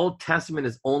 the Old Testament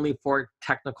is only for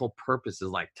technical purposes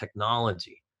like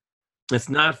technology. It's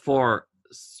not for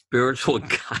spiritual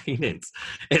guidance.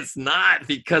 It's not,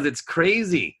 because it's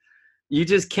crazy. You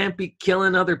just can't be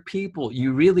killing other people.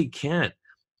 You really can't.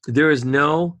 There is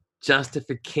no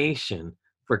justification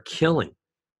for killing,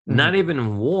 not even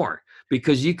in war,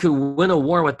 because you could win a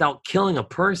war without killing a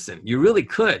person. You really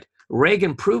could.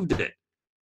 Reagan proved it.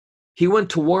 He went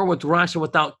to war with Russia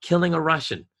without killing a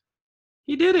Russian.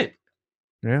 He did it.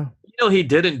 Yeah. He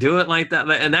didn't do it like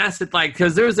that. And that's it, like,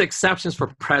 because there's exceptions for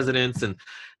presidents and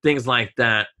things like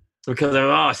that, because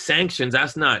of sanctions.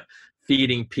 That's not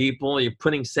feeding people. You're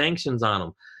putting sanctions on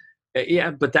them.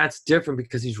 Yeah, but that's different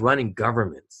because he's running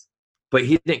governments. But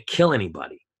he didn't kill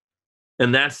anybody.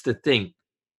 And that's the thing.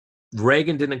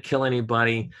 Reagan didn't kill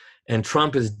anybody, and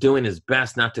Trump is doing his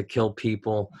best not to kill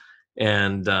people.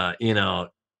 And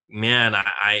man,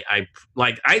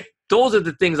 those are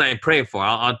the things I pray for.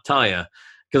 I'll tell you,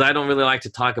 because I don't really like to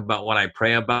talk about what I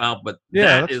pray about, but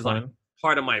that is like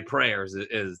part of my prayers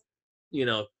is,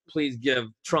 please give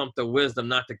Trump the wisdom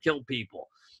not to kill people.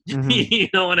 Mm-hmm. You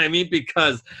know what I mean?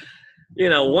 Because,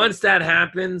 once that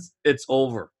happens, it's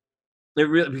over. It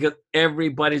really, because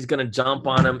everybody's gonna jump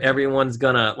on him. Everyone's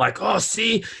gonna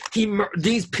see,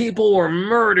 these people were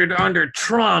murdered under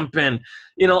Trump, and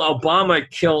Obama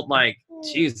killed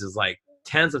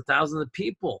tens of thousands of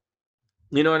people.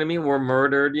 You know what I mean? Were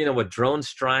murdered. With drone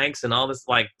strikes and all this,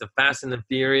 like the Fast and the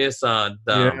Furious,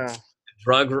 the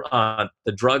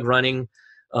drug running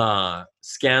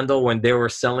scandal when they were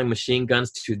selling machine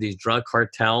guns to these drug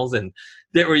cartels, and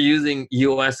they were using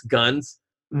U.S. guns.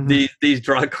 Mm-hmm. These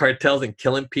drug cartels and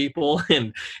killing people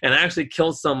and actually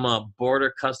killed some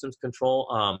border customs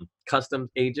control customs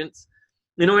agents.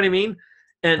 You know what I mean?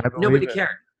 And nobody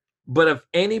cared. But if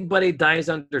anybody dies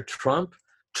under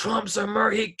Trump's a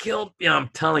murderer. He killed. Yeah, I'm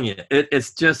telling you,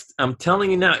 it's just. I'm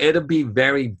telling you now, it'll be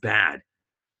very bad.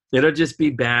 It'll just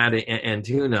be bad, and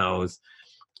who knows?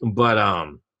 But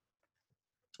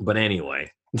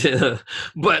anyway.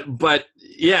 but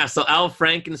yeah, so Al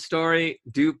Franken's story,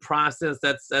 due process,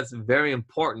 that's very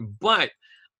important. But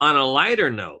on a lighter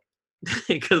note,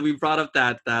 because we brought up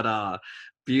that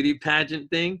beauty pageant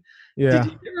thing. Yeah.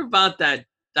 Did you hear about that?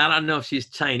 I don't know if she's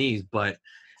Chinese, but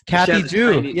Kathy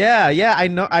Ju. Yeah, I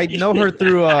know her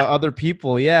through other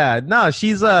people. Yeah. No,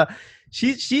 she's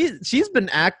been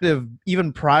active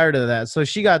even prior to that. So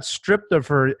she got stripped of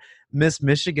her Miss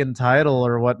Michigan title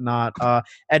or whatnot.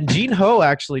 And Jean Ho,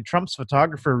 actually, Trump's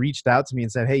photographer, reached out to me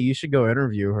and said, "Hey, you should go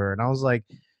interview her." And I was like,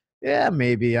 "Yeah,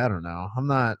 maybe. I don't know.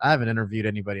 I haven't interviewed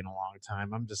anybody in a long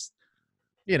time. I'm just,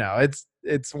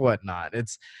 it's whatnot.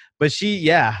 But she,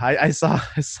 I saw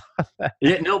that.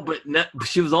 Yeah, no, but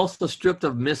she was also stripped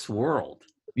of Miss World.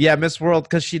 Yeah, Miss World,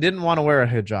 because she didn't want to wear a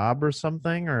hijab or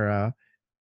something, or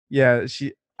I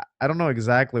don't know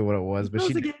exactly what it was, but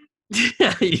she.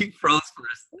 Yeah, you froze for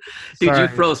us. Dude, sorry. You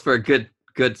froze for a good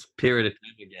period of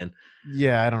time again.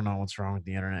 Yeah, I don't know what's wrong with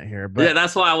the internet here. But yeah,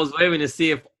 that's why I was waiting to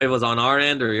see if it was on our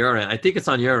end or your end. I think it's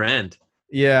on your end.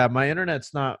 Yeah, my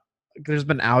internet's not. There's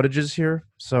been outages here,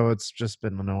 so it's just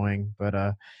been annoying.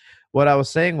 But what I was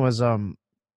saying was, can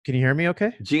you hear me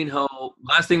okay? Jean Ho.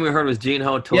 Last thing we heard was Jean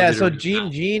Ho told you. Yeah, so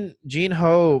Jean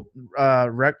Ho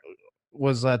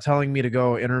was telling me to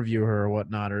go interview her or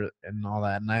whatnot, and all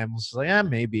that, and I was like, yeah,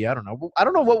 maybe. I don't know. I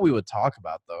don't know what we would talk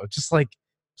about though. Just like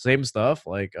same stuff.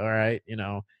 Like, all right,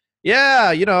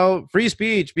 yeah, free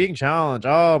speech being challenged.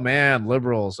 Oh man,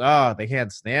 liberals. Oh, they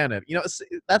can't stand it.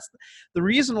 That's the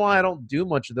reason why I don't do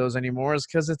much of those anymore, is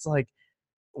because it's like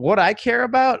what I care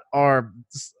about are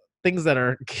things that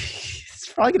are.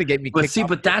 It's probably gonna get me.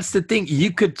 But that's the thing.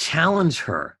 You could challenge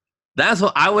her. That's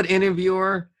what I would interview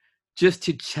her. Just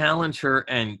to challenge her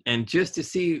and just to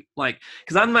see, like,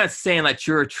 because I'm not saying like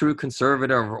you're a true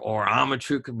conservative or I'm a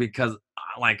true, because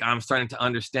like I'm starting to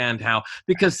understand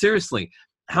because seriously,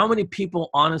 how many people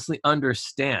honestly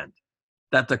understand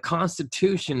that the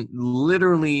Constitution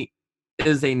literally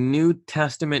is a New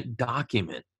Testament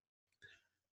document?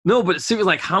 No, but seriously,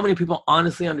 like how many people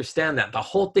honestly understand that? The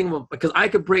whole thing, because I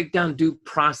could break down due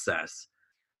process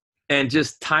and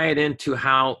just tie it into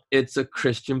how it's a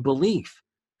Christian belief.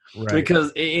 Right.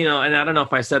 Because, and I don't know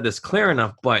if I said this clear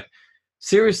enough, but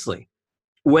seriously,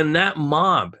 when that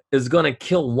mob is going to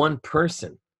kill one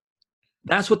person,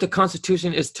 that's what the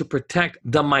Constitution is, to protect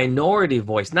the minority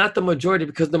voice, not the majority,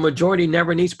 because the majority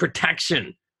never needs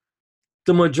protection.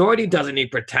 The majority doesn't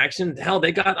need protection. Hell,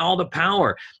 they got all the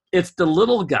power. It's the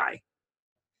little guy.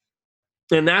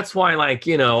 And that's why, like,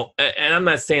 and I'm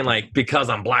not saying like because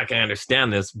I'm black, I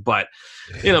understand this, but,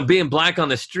 being black on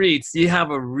the streets, you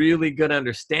have a really good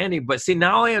understanding. But see,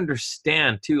 now I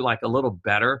understand too, like a little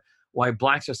better, why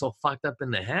blacks are so fucked up in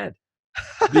the head.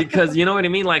 Because you know what I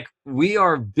mean? Like, we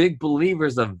are big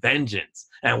believers of vengeance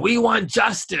and we want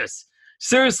justice.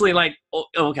 Seriously, like,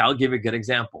 okay, I'll give you a good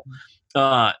example.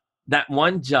 That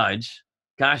one judge,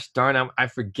 gosh darn, I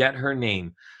forget her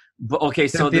name. But okay,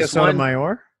 so Cynthia this one.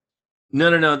 Sotomayor?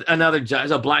 No, another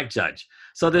judge, a black judge.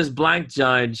 So this black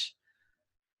judge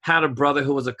had a brother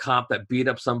who was a cop that beat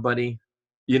up somebody,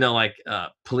 like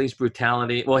police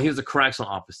brutality. Well, he was a correctional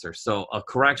officer. So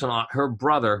her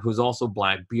brother, who's also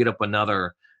black, beat up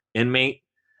another inmate.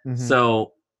 Mm-hmm.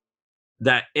 So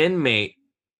that inmate,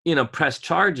 pressed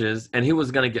charges and he was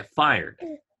going to get fired.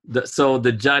 So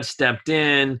the judge stepped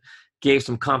in, gave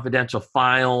some confidential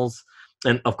files.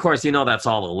 And of course, that's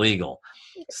all illegal.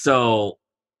 So,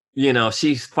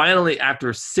 she finally,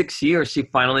 after 6 years, she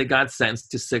finally got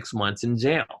sentenced to 6 months in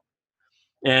jail.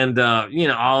 And,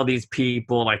 all these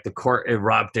people, like the court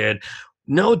erupted.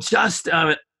 No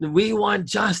justice. We want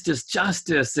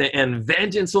justice, and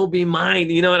vengeance will be mine.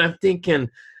 You know what I'm thinking?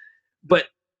 But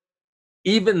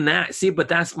even that, but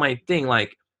that's my thing.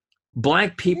 Like,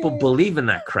 black people believe in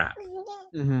that crap.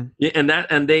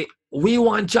 Mm-hmm. We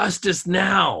want justice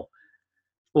now.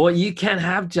 Well, you can't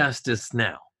have justice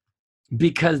now,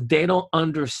 because they don't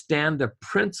understand the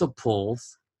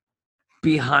principles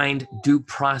behind due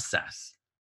process.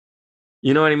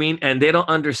 You know what I mean? And they don't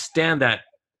understand that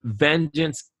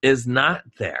vengeance is not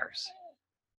theirs.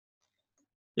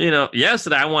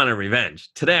 Yesterday I wanted revenge.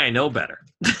 Today I know better.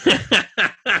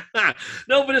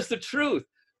 No, but it's the truth.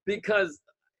 Because,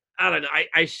 I don't know,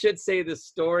 I should say this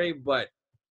story, but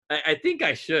I think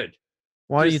I should.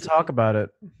 Why do you talk about it?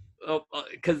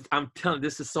 Because I'm telling,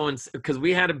 this is so because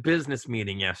we had a business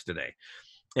meeting yesterday,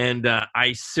 and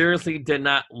I seriously did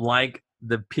not like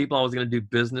the people I was going to do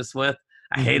business with.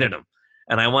 I hated them,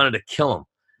 and I wanted to kill them.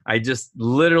 I just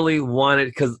literally wanted,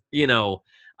 because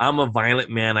I'm a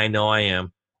violent man. I know I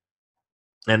am,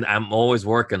 and I'm always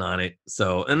working on it.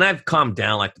 So, and I've calmed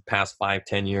down like the past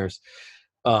 5-10 years.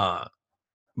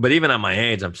 But even at my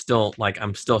age, I'm still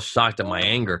shocked at my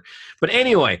anger. But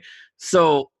anyway,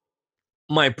 so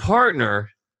my partner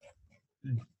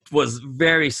was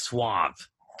very suave,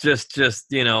 just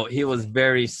he was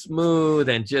very smooth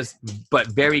and but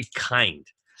very kind.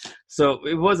 So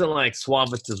it wasn't like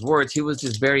suave with his words. He was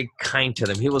just very kind to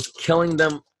them. He was killing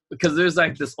them, because there's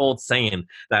like this old saying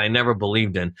that I never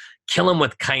believed in: kill him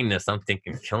with kindness. I'm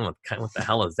thinking, kill him with kindness, what the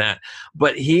hell is that?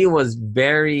 But he was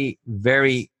very,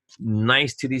 very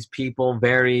nice to these people,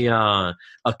 very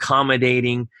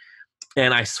accommodating.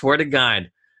 And I swear to God,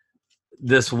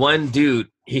 this one dude,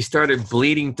 he started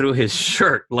bleeding through his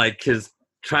shirt, like his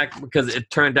track, because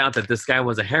it turned out that this guy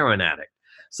was a heroin addict.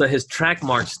 So his track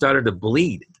marks started to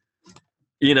bleed,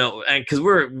 and because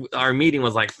our meeting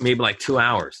was maybe 2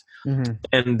 hours. Mm-hmm.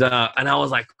 And I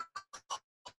was like,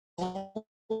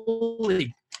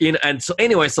 holy, and so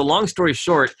anyway, so long story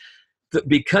short,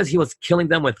 because he was killing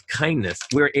them with kindness,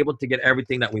 we were able to get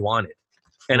everything that we wanted.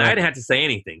 And I didn't have to say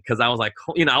anything, because I was like,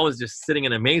 I was just sitting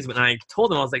in amazement. And I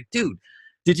told him, I was like, dude,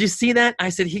 did you see that? I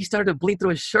said, he started to bleed through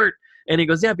his shirt. And he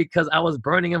goes, yeah, because I was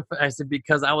burning him. I said,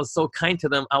 because I was so kind to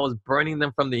them, I was burning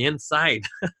them from the inside.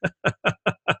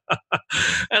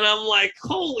 And I'm like,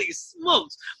 holy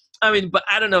smokes. I mean, but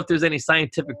I don't know if there's any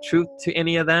scientific truth to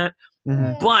any of that.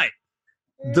 Mm-hmm. But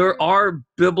there are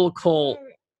biblical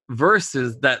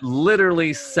verses that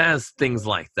literally says things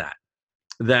like that.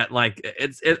 That like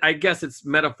I guess it's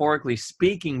metaphorically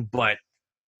speaking, but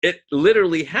it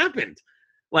literally happened.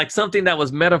 Like something that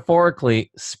was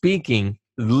metaphorically speaking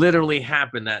literally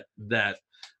happened. That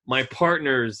my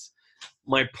partner's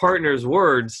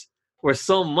words were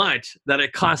so much that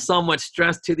it caused so much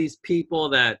stress to these people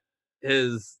that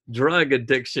his drug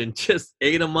addiction just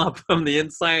ate him up from the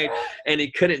inside, and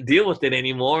he couldn't deal with it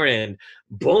anymore. And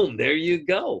boom, there you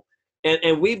go.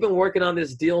 And we've been working on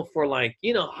this deal for like,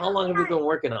 you know, how long have we been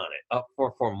working on it?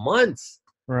 For months.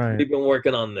 Right. We've been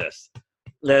working on this.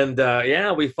 And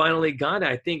yeah, we finally got it.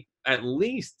 I think at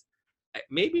least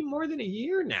maybe more than a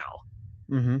year now.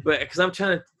 Mm-hmm. But because I'm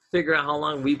trying to figure out how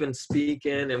long we've been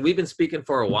speaking, and we've been speaking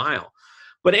for a while.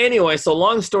 But anyway, so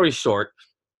long story short,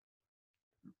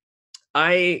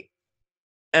 I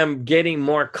am getting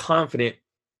more confident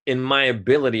in my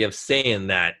ability of saying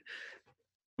that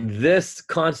this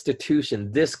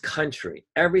Constitution, this country,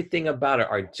 everything about it,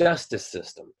 our justice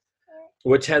system,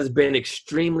 which has been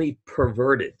extremely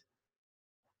perverted,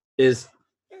 is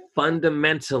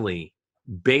fundamentally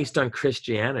based on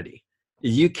Christianity.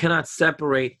 You cannot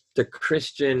separate the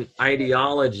Christian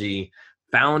ideology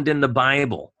found in the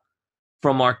Bible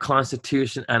from our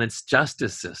Constitution and its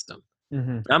justice system.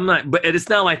 Mm-hmm. But it's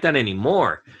not like that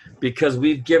anymore, because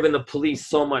we've given the police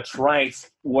so much rights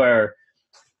where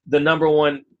the number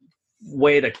one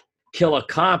way to kill a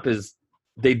cop is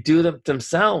they do them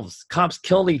themselves. Cops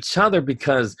kill each other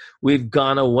because we've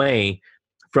gone away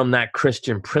from that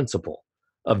Christian principle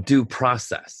of due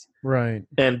process. Right.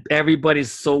 And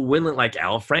everybody's so willing, like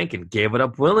Al Franken gave it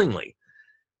up willingly.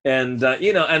 And,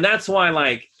 you know, and that's why,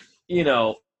 like, you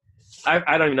know,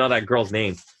 I don't even know that girl's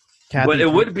name. Kathy, but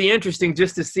it would be interesting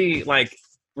just to see, like,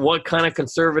 what kind of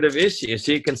conservative is she? Is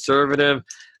she conservative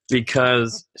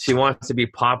because she wants to be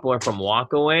popular from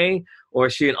Walkaway, or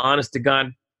is she an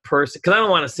honest-to-God person? Because I don't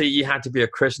want to say you have to be a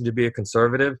Christian to be a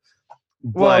conservative.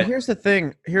 Well, here's the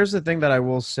thing. Here's the thing that I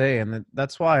will say, and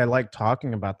that's why I like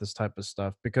talking about this type of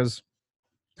stuff, because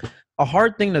a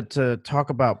hard thing to talk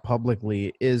about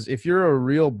publicly is if you're a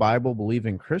real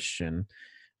Bible-believing Christian,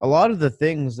 a lot of the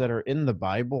things that are in the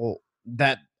Bible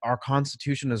that our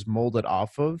Constitution is molded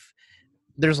off of,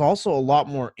 there's also a lot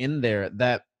more in there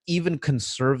that even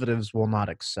conservatives will not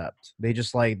accept. They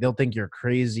just they'll think you're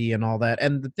crazy and all that.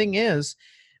 And the thing is,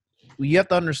 you have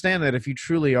to understand that if you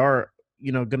truly are,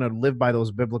 you know, going to live by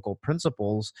those biblical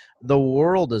principles, the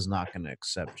world is not going to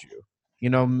accept you. You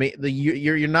know,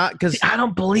 you're not, because I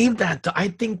don't believe that. I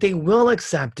think they will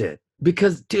accept it.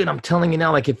 Because, dude, I'm telling you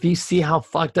now, like, if you see how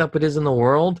fucked up it is in the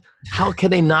world, how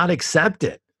can they not accept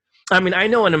it? I mean, I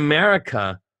know in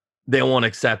America, they won't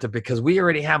accept it because we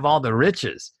already have all the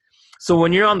riches. So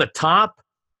when you're on the top,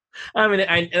 I mean,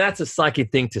 and that's a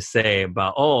sucky thing to say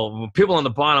about, oh, people on the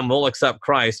bottom will accept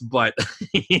Christ, but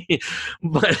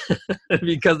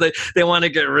because they want to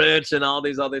get rich and all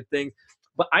these other things.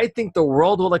 But I think the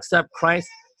world will accept Christ,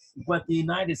 but the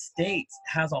United States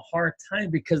has a hard time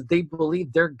because they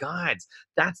believe they're gods.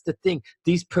 That's the thing.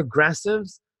 These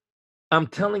progressives, I'm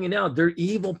telling you now, they're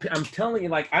evil. I'm telling you,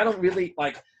 like, I don't really,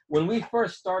 like, when we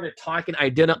first started talking, I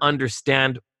didn't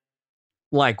understand,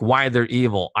 like, why they're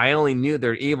evil. I only knew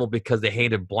they're evil because they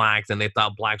hated blacks and they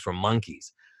thought blacks were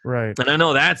monkeys. Right. And I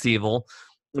know that's evil,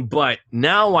 but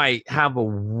now I have a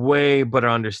way better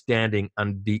understanding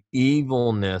on the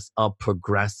evilness of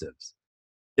progressives.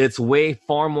 It's way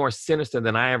far more sinister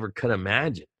than I ever could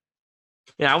imagine.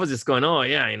 Yeah, I was just going, oh,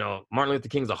 yeah, you know, Martin Luther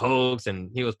King's a hoax and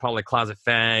he was probably a closet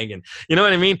fag. And you know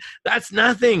what I mean? That's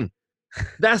nothing.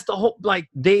 That's the whole, like,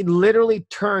 they literally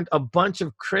turned a bunch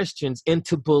of Christians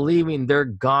into believing they're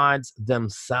gods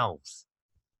themselves.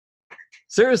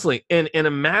 Seriously, in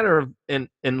a matter of, in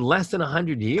less than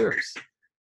 100 years.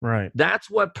 Right. That's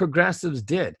what progressives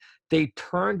did. They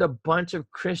turned a bunch of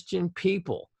Christian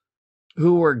people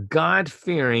who were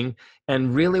God-fearing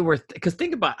and really were, because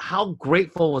think about how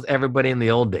grateful was everybody in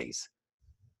the old days.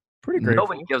 Pretty grateful.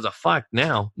 Nobody gives a fuck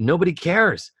now. Nobody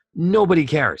cares. Nobody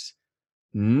cares.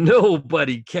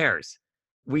 Nobody cares.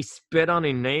 We spit on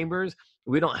our neighbors.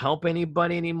 We don't help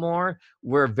anybody anymore.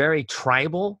 We're very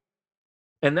tribal.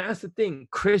 And that's the thing.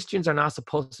 Christians are not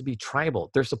supposed to be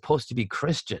tribal. They're supposed to be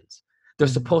Christians. They're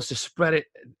supposed to spread it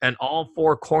in all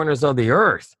four corners of the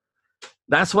earth.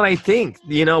 That's what I think,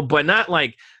 you know, but not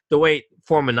like the way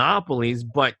for monopolies,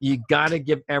 but you got to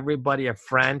give everybody a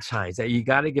franchise. You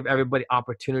got to give everybody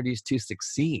opportunities to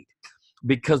succeed,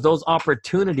 because those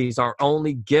opportunities are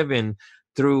only given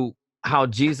through how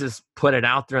Jesus put it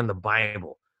out there in the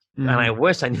Bible. And I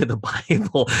wish I knew the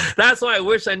Bible. That's why I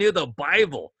wish I knew the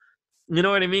Bible. You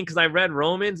know what I mean? Because I read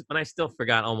Romans, but I still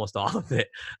forgot almost all of it.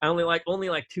 I only like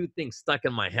 2 things stuck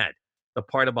in my head. The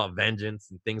part about vengeance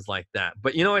and things like that.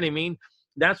 But you know what I mean?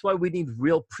 That's why we need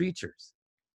real preachers.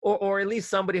 Or at least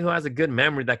somebody who has a good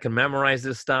memory that can memorize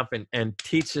this stuff and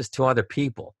teach this to other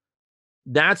people.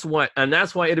 That's why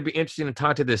it'd be interesting to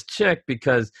talk to this chick,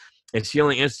 because is she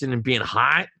only interested in being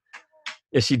hot?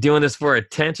 Is she doing this for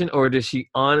attention, or does she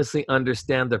honestly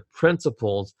understand the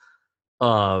principles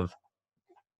of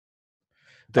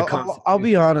the Constitution? I'll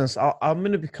be honest. I'm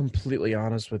going to be completely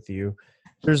honest with you.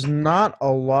 There's not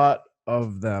a lot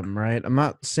of them, right? I'm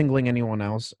not singling anyone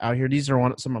else out here. These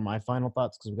are some of my final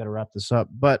thoughts because we've got to wrap this up.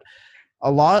 But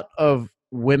a lot of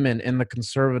women in the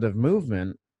conservative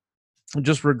movement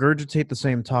just regurgitate the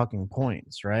same talking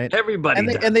points, right? Everybody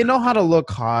does. And they know how to look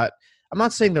hot. I'm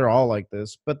not saying they're all like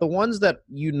this, but the ones that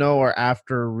are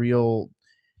after real,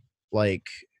 like,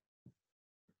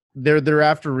 they're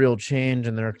after real change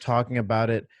and they're talking about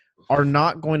it, are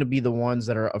not going to be the ones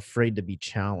that are afraid to be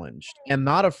challenged and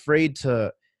not afraid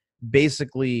to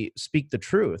basically speak the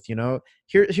truth. You know,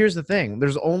 here's the thing: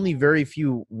 there's only very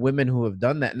few women who have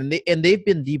done that, and they've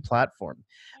been deplatformed.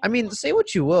 I mean, say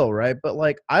what you will, right? But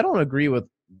like, I don't agree with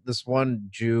this one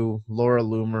Jew, Laura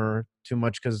Loomer, too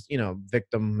much because, you know,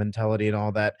 victim mentality and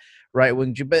all that, right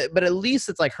wing Jew. But at least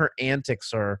it's like her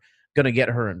antics are gonna get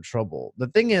her in trouble. The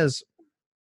thing is,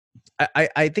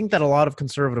 I think that a lot of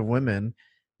conservative women,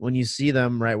 when you see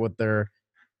them, right, with their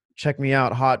check me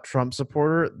out hot Trump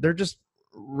supporter, they're just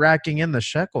racking in the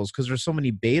shekels because there's so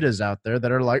many betas out there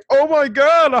that are like, oh my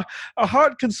God, a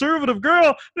hot conservative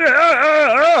girl.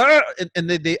 And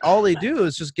they all they do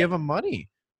is just give them money.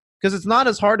 Because it's not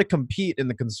as hard to compete in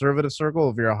the conservative circle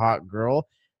if you're a hot girl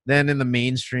than in the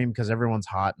mainstream, because everyone's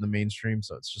hot in the mainstream.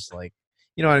 So it's just like,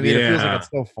 you know what I mean? Yeah. It feels like it's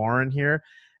so foreign here.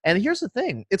 And here's the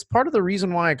thing. It's part of the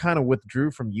reason why I kind of withdrew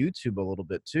from YouTube a little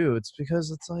bit too. It's because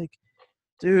it's like,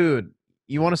 dude,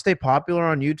 you want to stay popular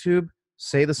on YouTube?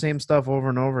 Say the same stuff over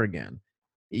and over again.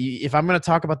 If I'm going to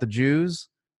talk about the Jews,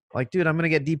 like, dude, I'm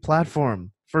going to get deplatformed.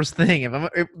 First thing, if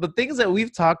the things that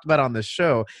we've talked about on this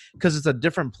show, because it's a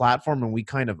different platform and we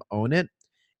kind of own it,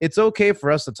 it's okay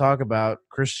for us to talk about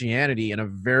Christianity in a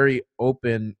very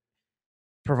open,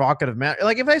 provocative manner.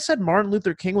 Like if I said Martin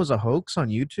Luther King was a hoax on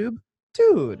YouTube,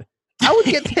 dude, I would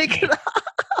get taken off.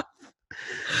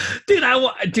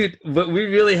 Dude, but we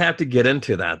really have to get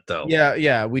into that though.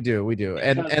 Yeah, we do.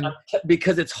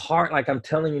 Because it's hard. Like I'm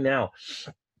telling you now,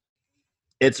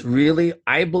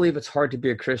 I believe it's hard to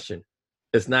be a Christian.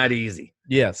 It's not easy.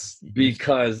 Yes.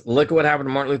 Because look at what happened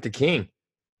to Martin Luther King.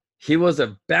 He was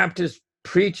a Baptist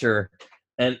preacher,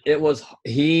 and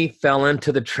he fell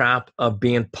into the trap of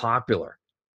being popular.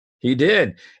 He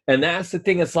did. And that's the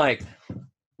thing. It's like,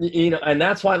 you know, and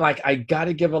that's why, like, I got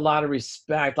to give a lot of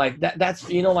respect. Like that's,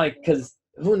 you know, like, because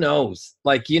who knows?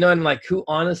 Like, you know, and like, who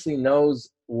honestly knows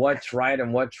what's right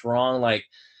and what's wrong? Like,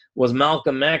 was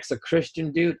Malcolm X a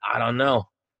Christian dude? I don't know,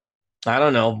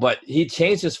 but he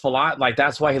changed his philosophy. Like,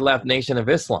 that's why he left Nation of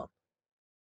Islam.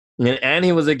 And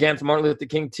he was against Martin Luther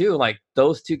King too. Like,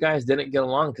 those two guys didn't get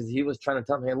along because he was trying to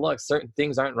tell him, hey, look, certain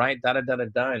things aren't right,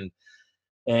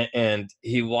 and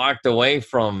he walked away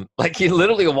from, like, he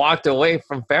literally walked away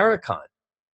from Farrakhan.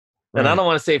 And I don't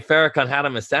want to say Farrakhan had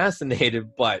him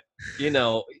assassinated, but, you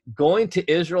know, going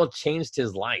to Israel changed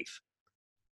his life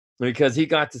because he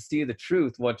got to see the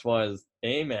truth, which was,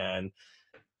 hey, man,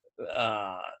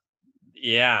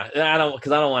 yeah, I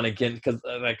don't want to get,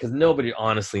 because nobody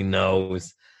honestly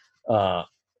knows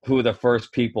who the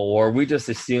first people were. We just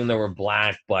assume they were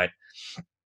black, but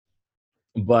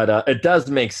it does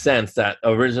make sense that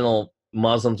original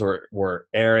Muslims were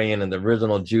Aryan and the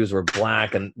original Jews were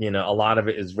black, and, you know, a lot of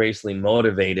it is racially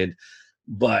motivated.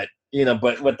 But, you know,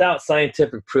 but without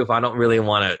scientific proof, I don't really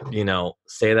want to, you know,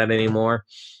 say that anymore.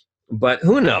 But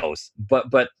who knows?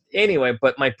 But anyway,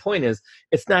 but my point is,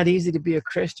 it's not easy to be a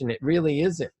Christian. It really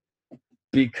isn't,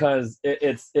 because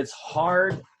it's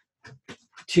hard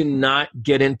to not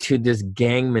get into this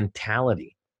gang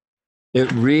mentality. It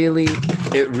really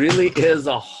is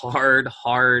a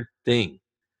hard thing.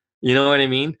 You know what I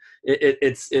mean?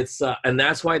 It's and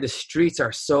that's why the streets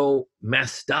are so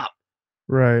messed up.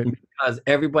 Right. Because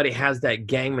everybody has that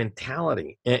gang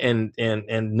mentality, and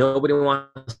nobody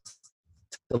wants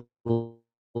to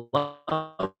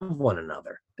love one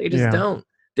another. They just don't.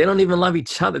 They don't even love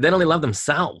each other. They don't even love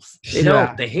themselves. They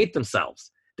don't. They hate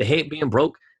themselves. They hate being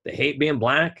broke. They hate being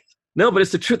black. No, but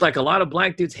it's the truth. Like, a lot of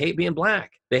black dudes hate being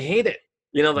black. They hate it.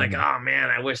 You know, like, oh man,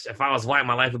 I wish if I was white,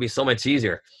 my life would be so much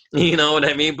easier. You know what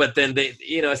I mean? But then they,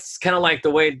 you know, it's kind of like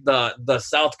the way the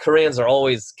South Koreans are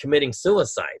always committing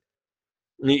suicide.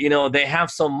 You know, they have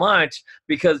so much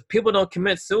because people don't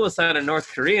commit suicide in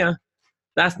North Korea.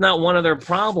 That's not one of their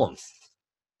problems.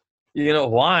 You know,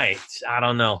 why? I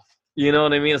don't know. You know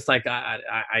what I mean? It's like,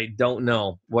 I don't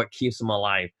know what keeps them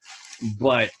alive.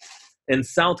 But in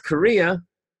South Korea,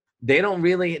 they don't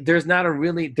really, there's not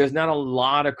a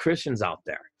lot of Christians out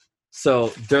there. So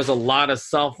there's a lot of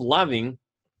self-loving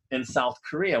in South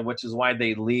Korea, which is why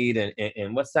they lead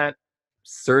in what's that?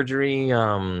 Surgery,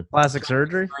 plastic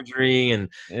surgery and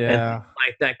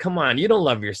like that. Come on, you don't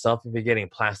love yourself if you're getting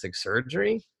plastic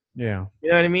surgery. Yeah. You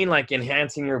know what I mean? Like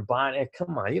enhancing your body.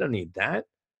 Come on, you don't need that.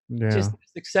 Yeah. Just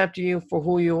accept you for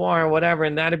who you are, or whatever,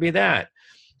 and that'd be that.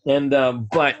 And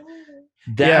but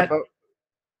that. Yeah,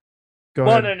 go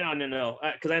ahead. No.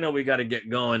 Because I know we got to get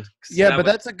going. Yeah, but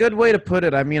that's a good way to put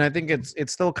it. I mean, I think it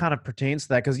still kind of pertains to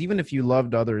that, because even if you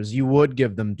loved others, you would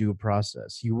give them due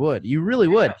process. You would. You really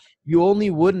would. You only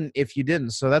wouldn't if you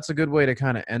didn't. So that's a good way to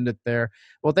kind of end it there.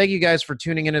 Well, thank you guys for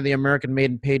tuning into the American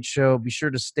Made and Paid Show. Be sure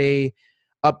to stay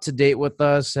up to date with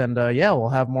us. And, we'll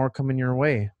have more coming your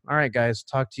way. All right, guys.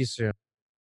 Talk to you soon.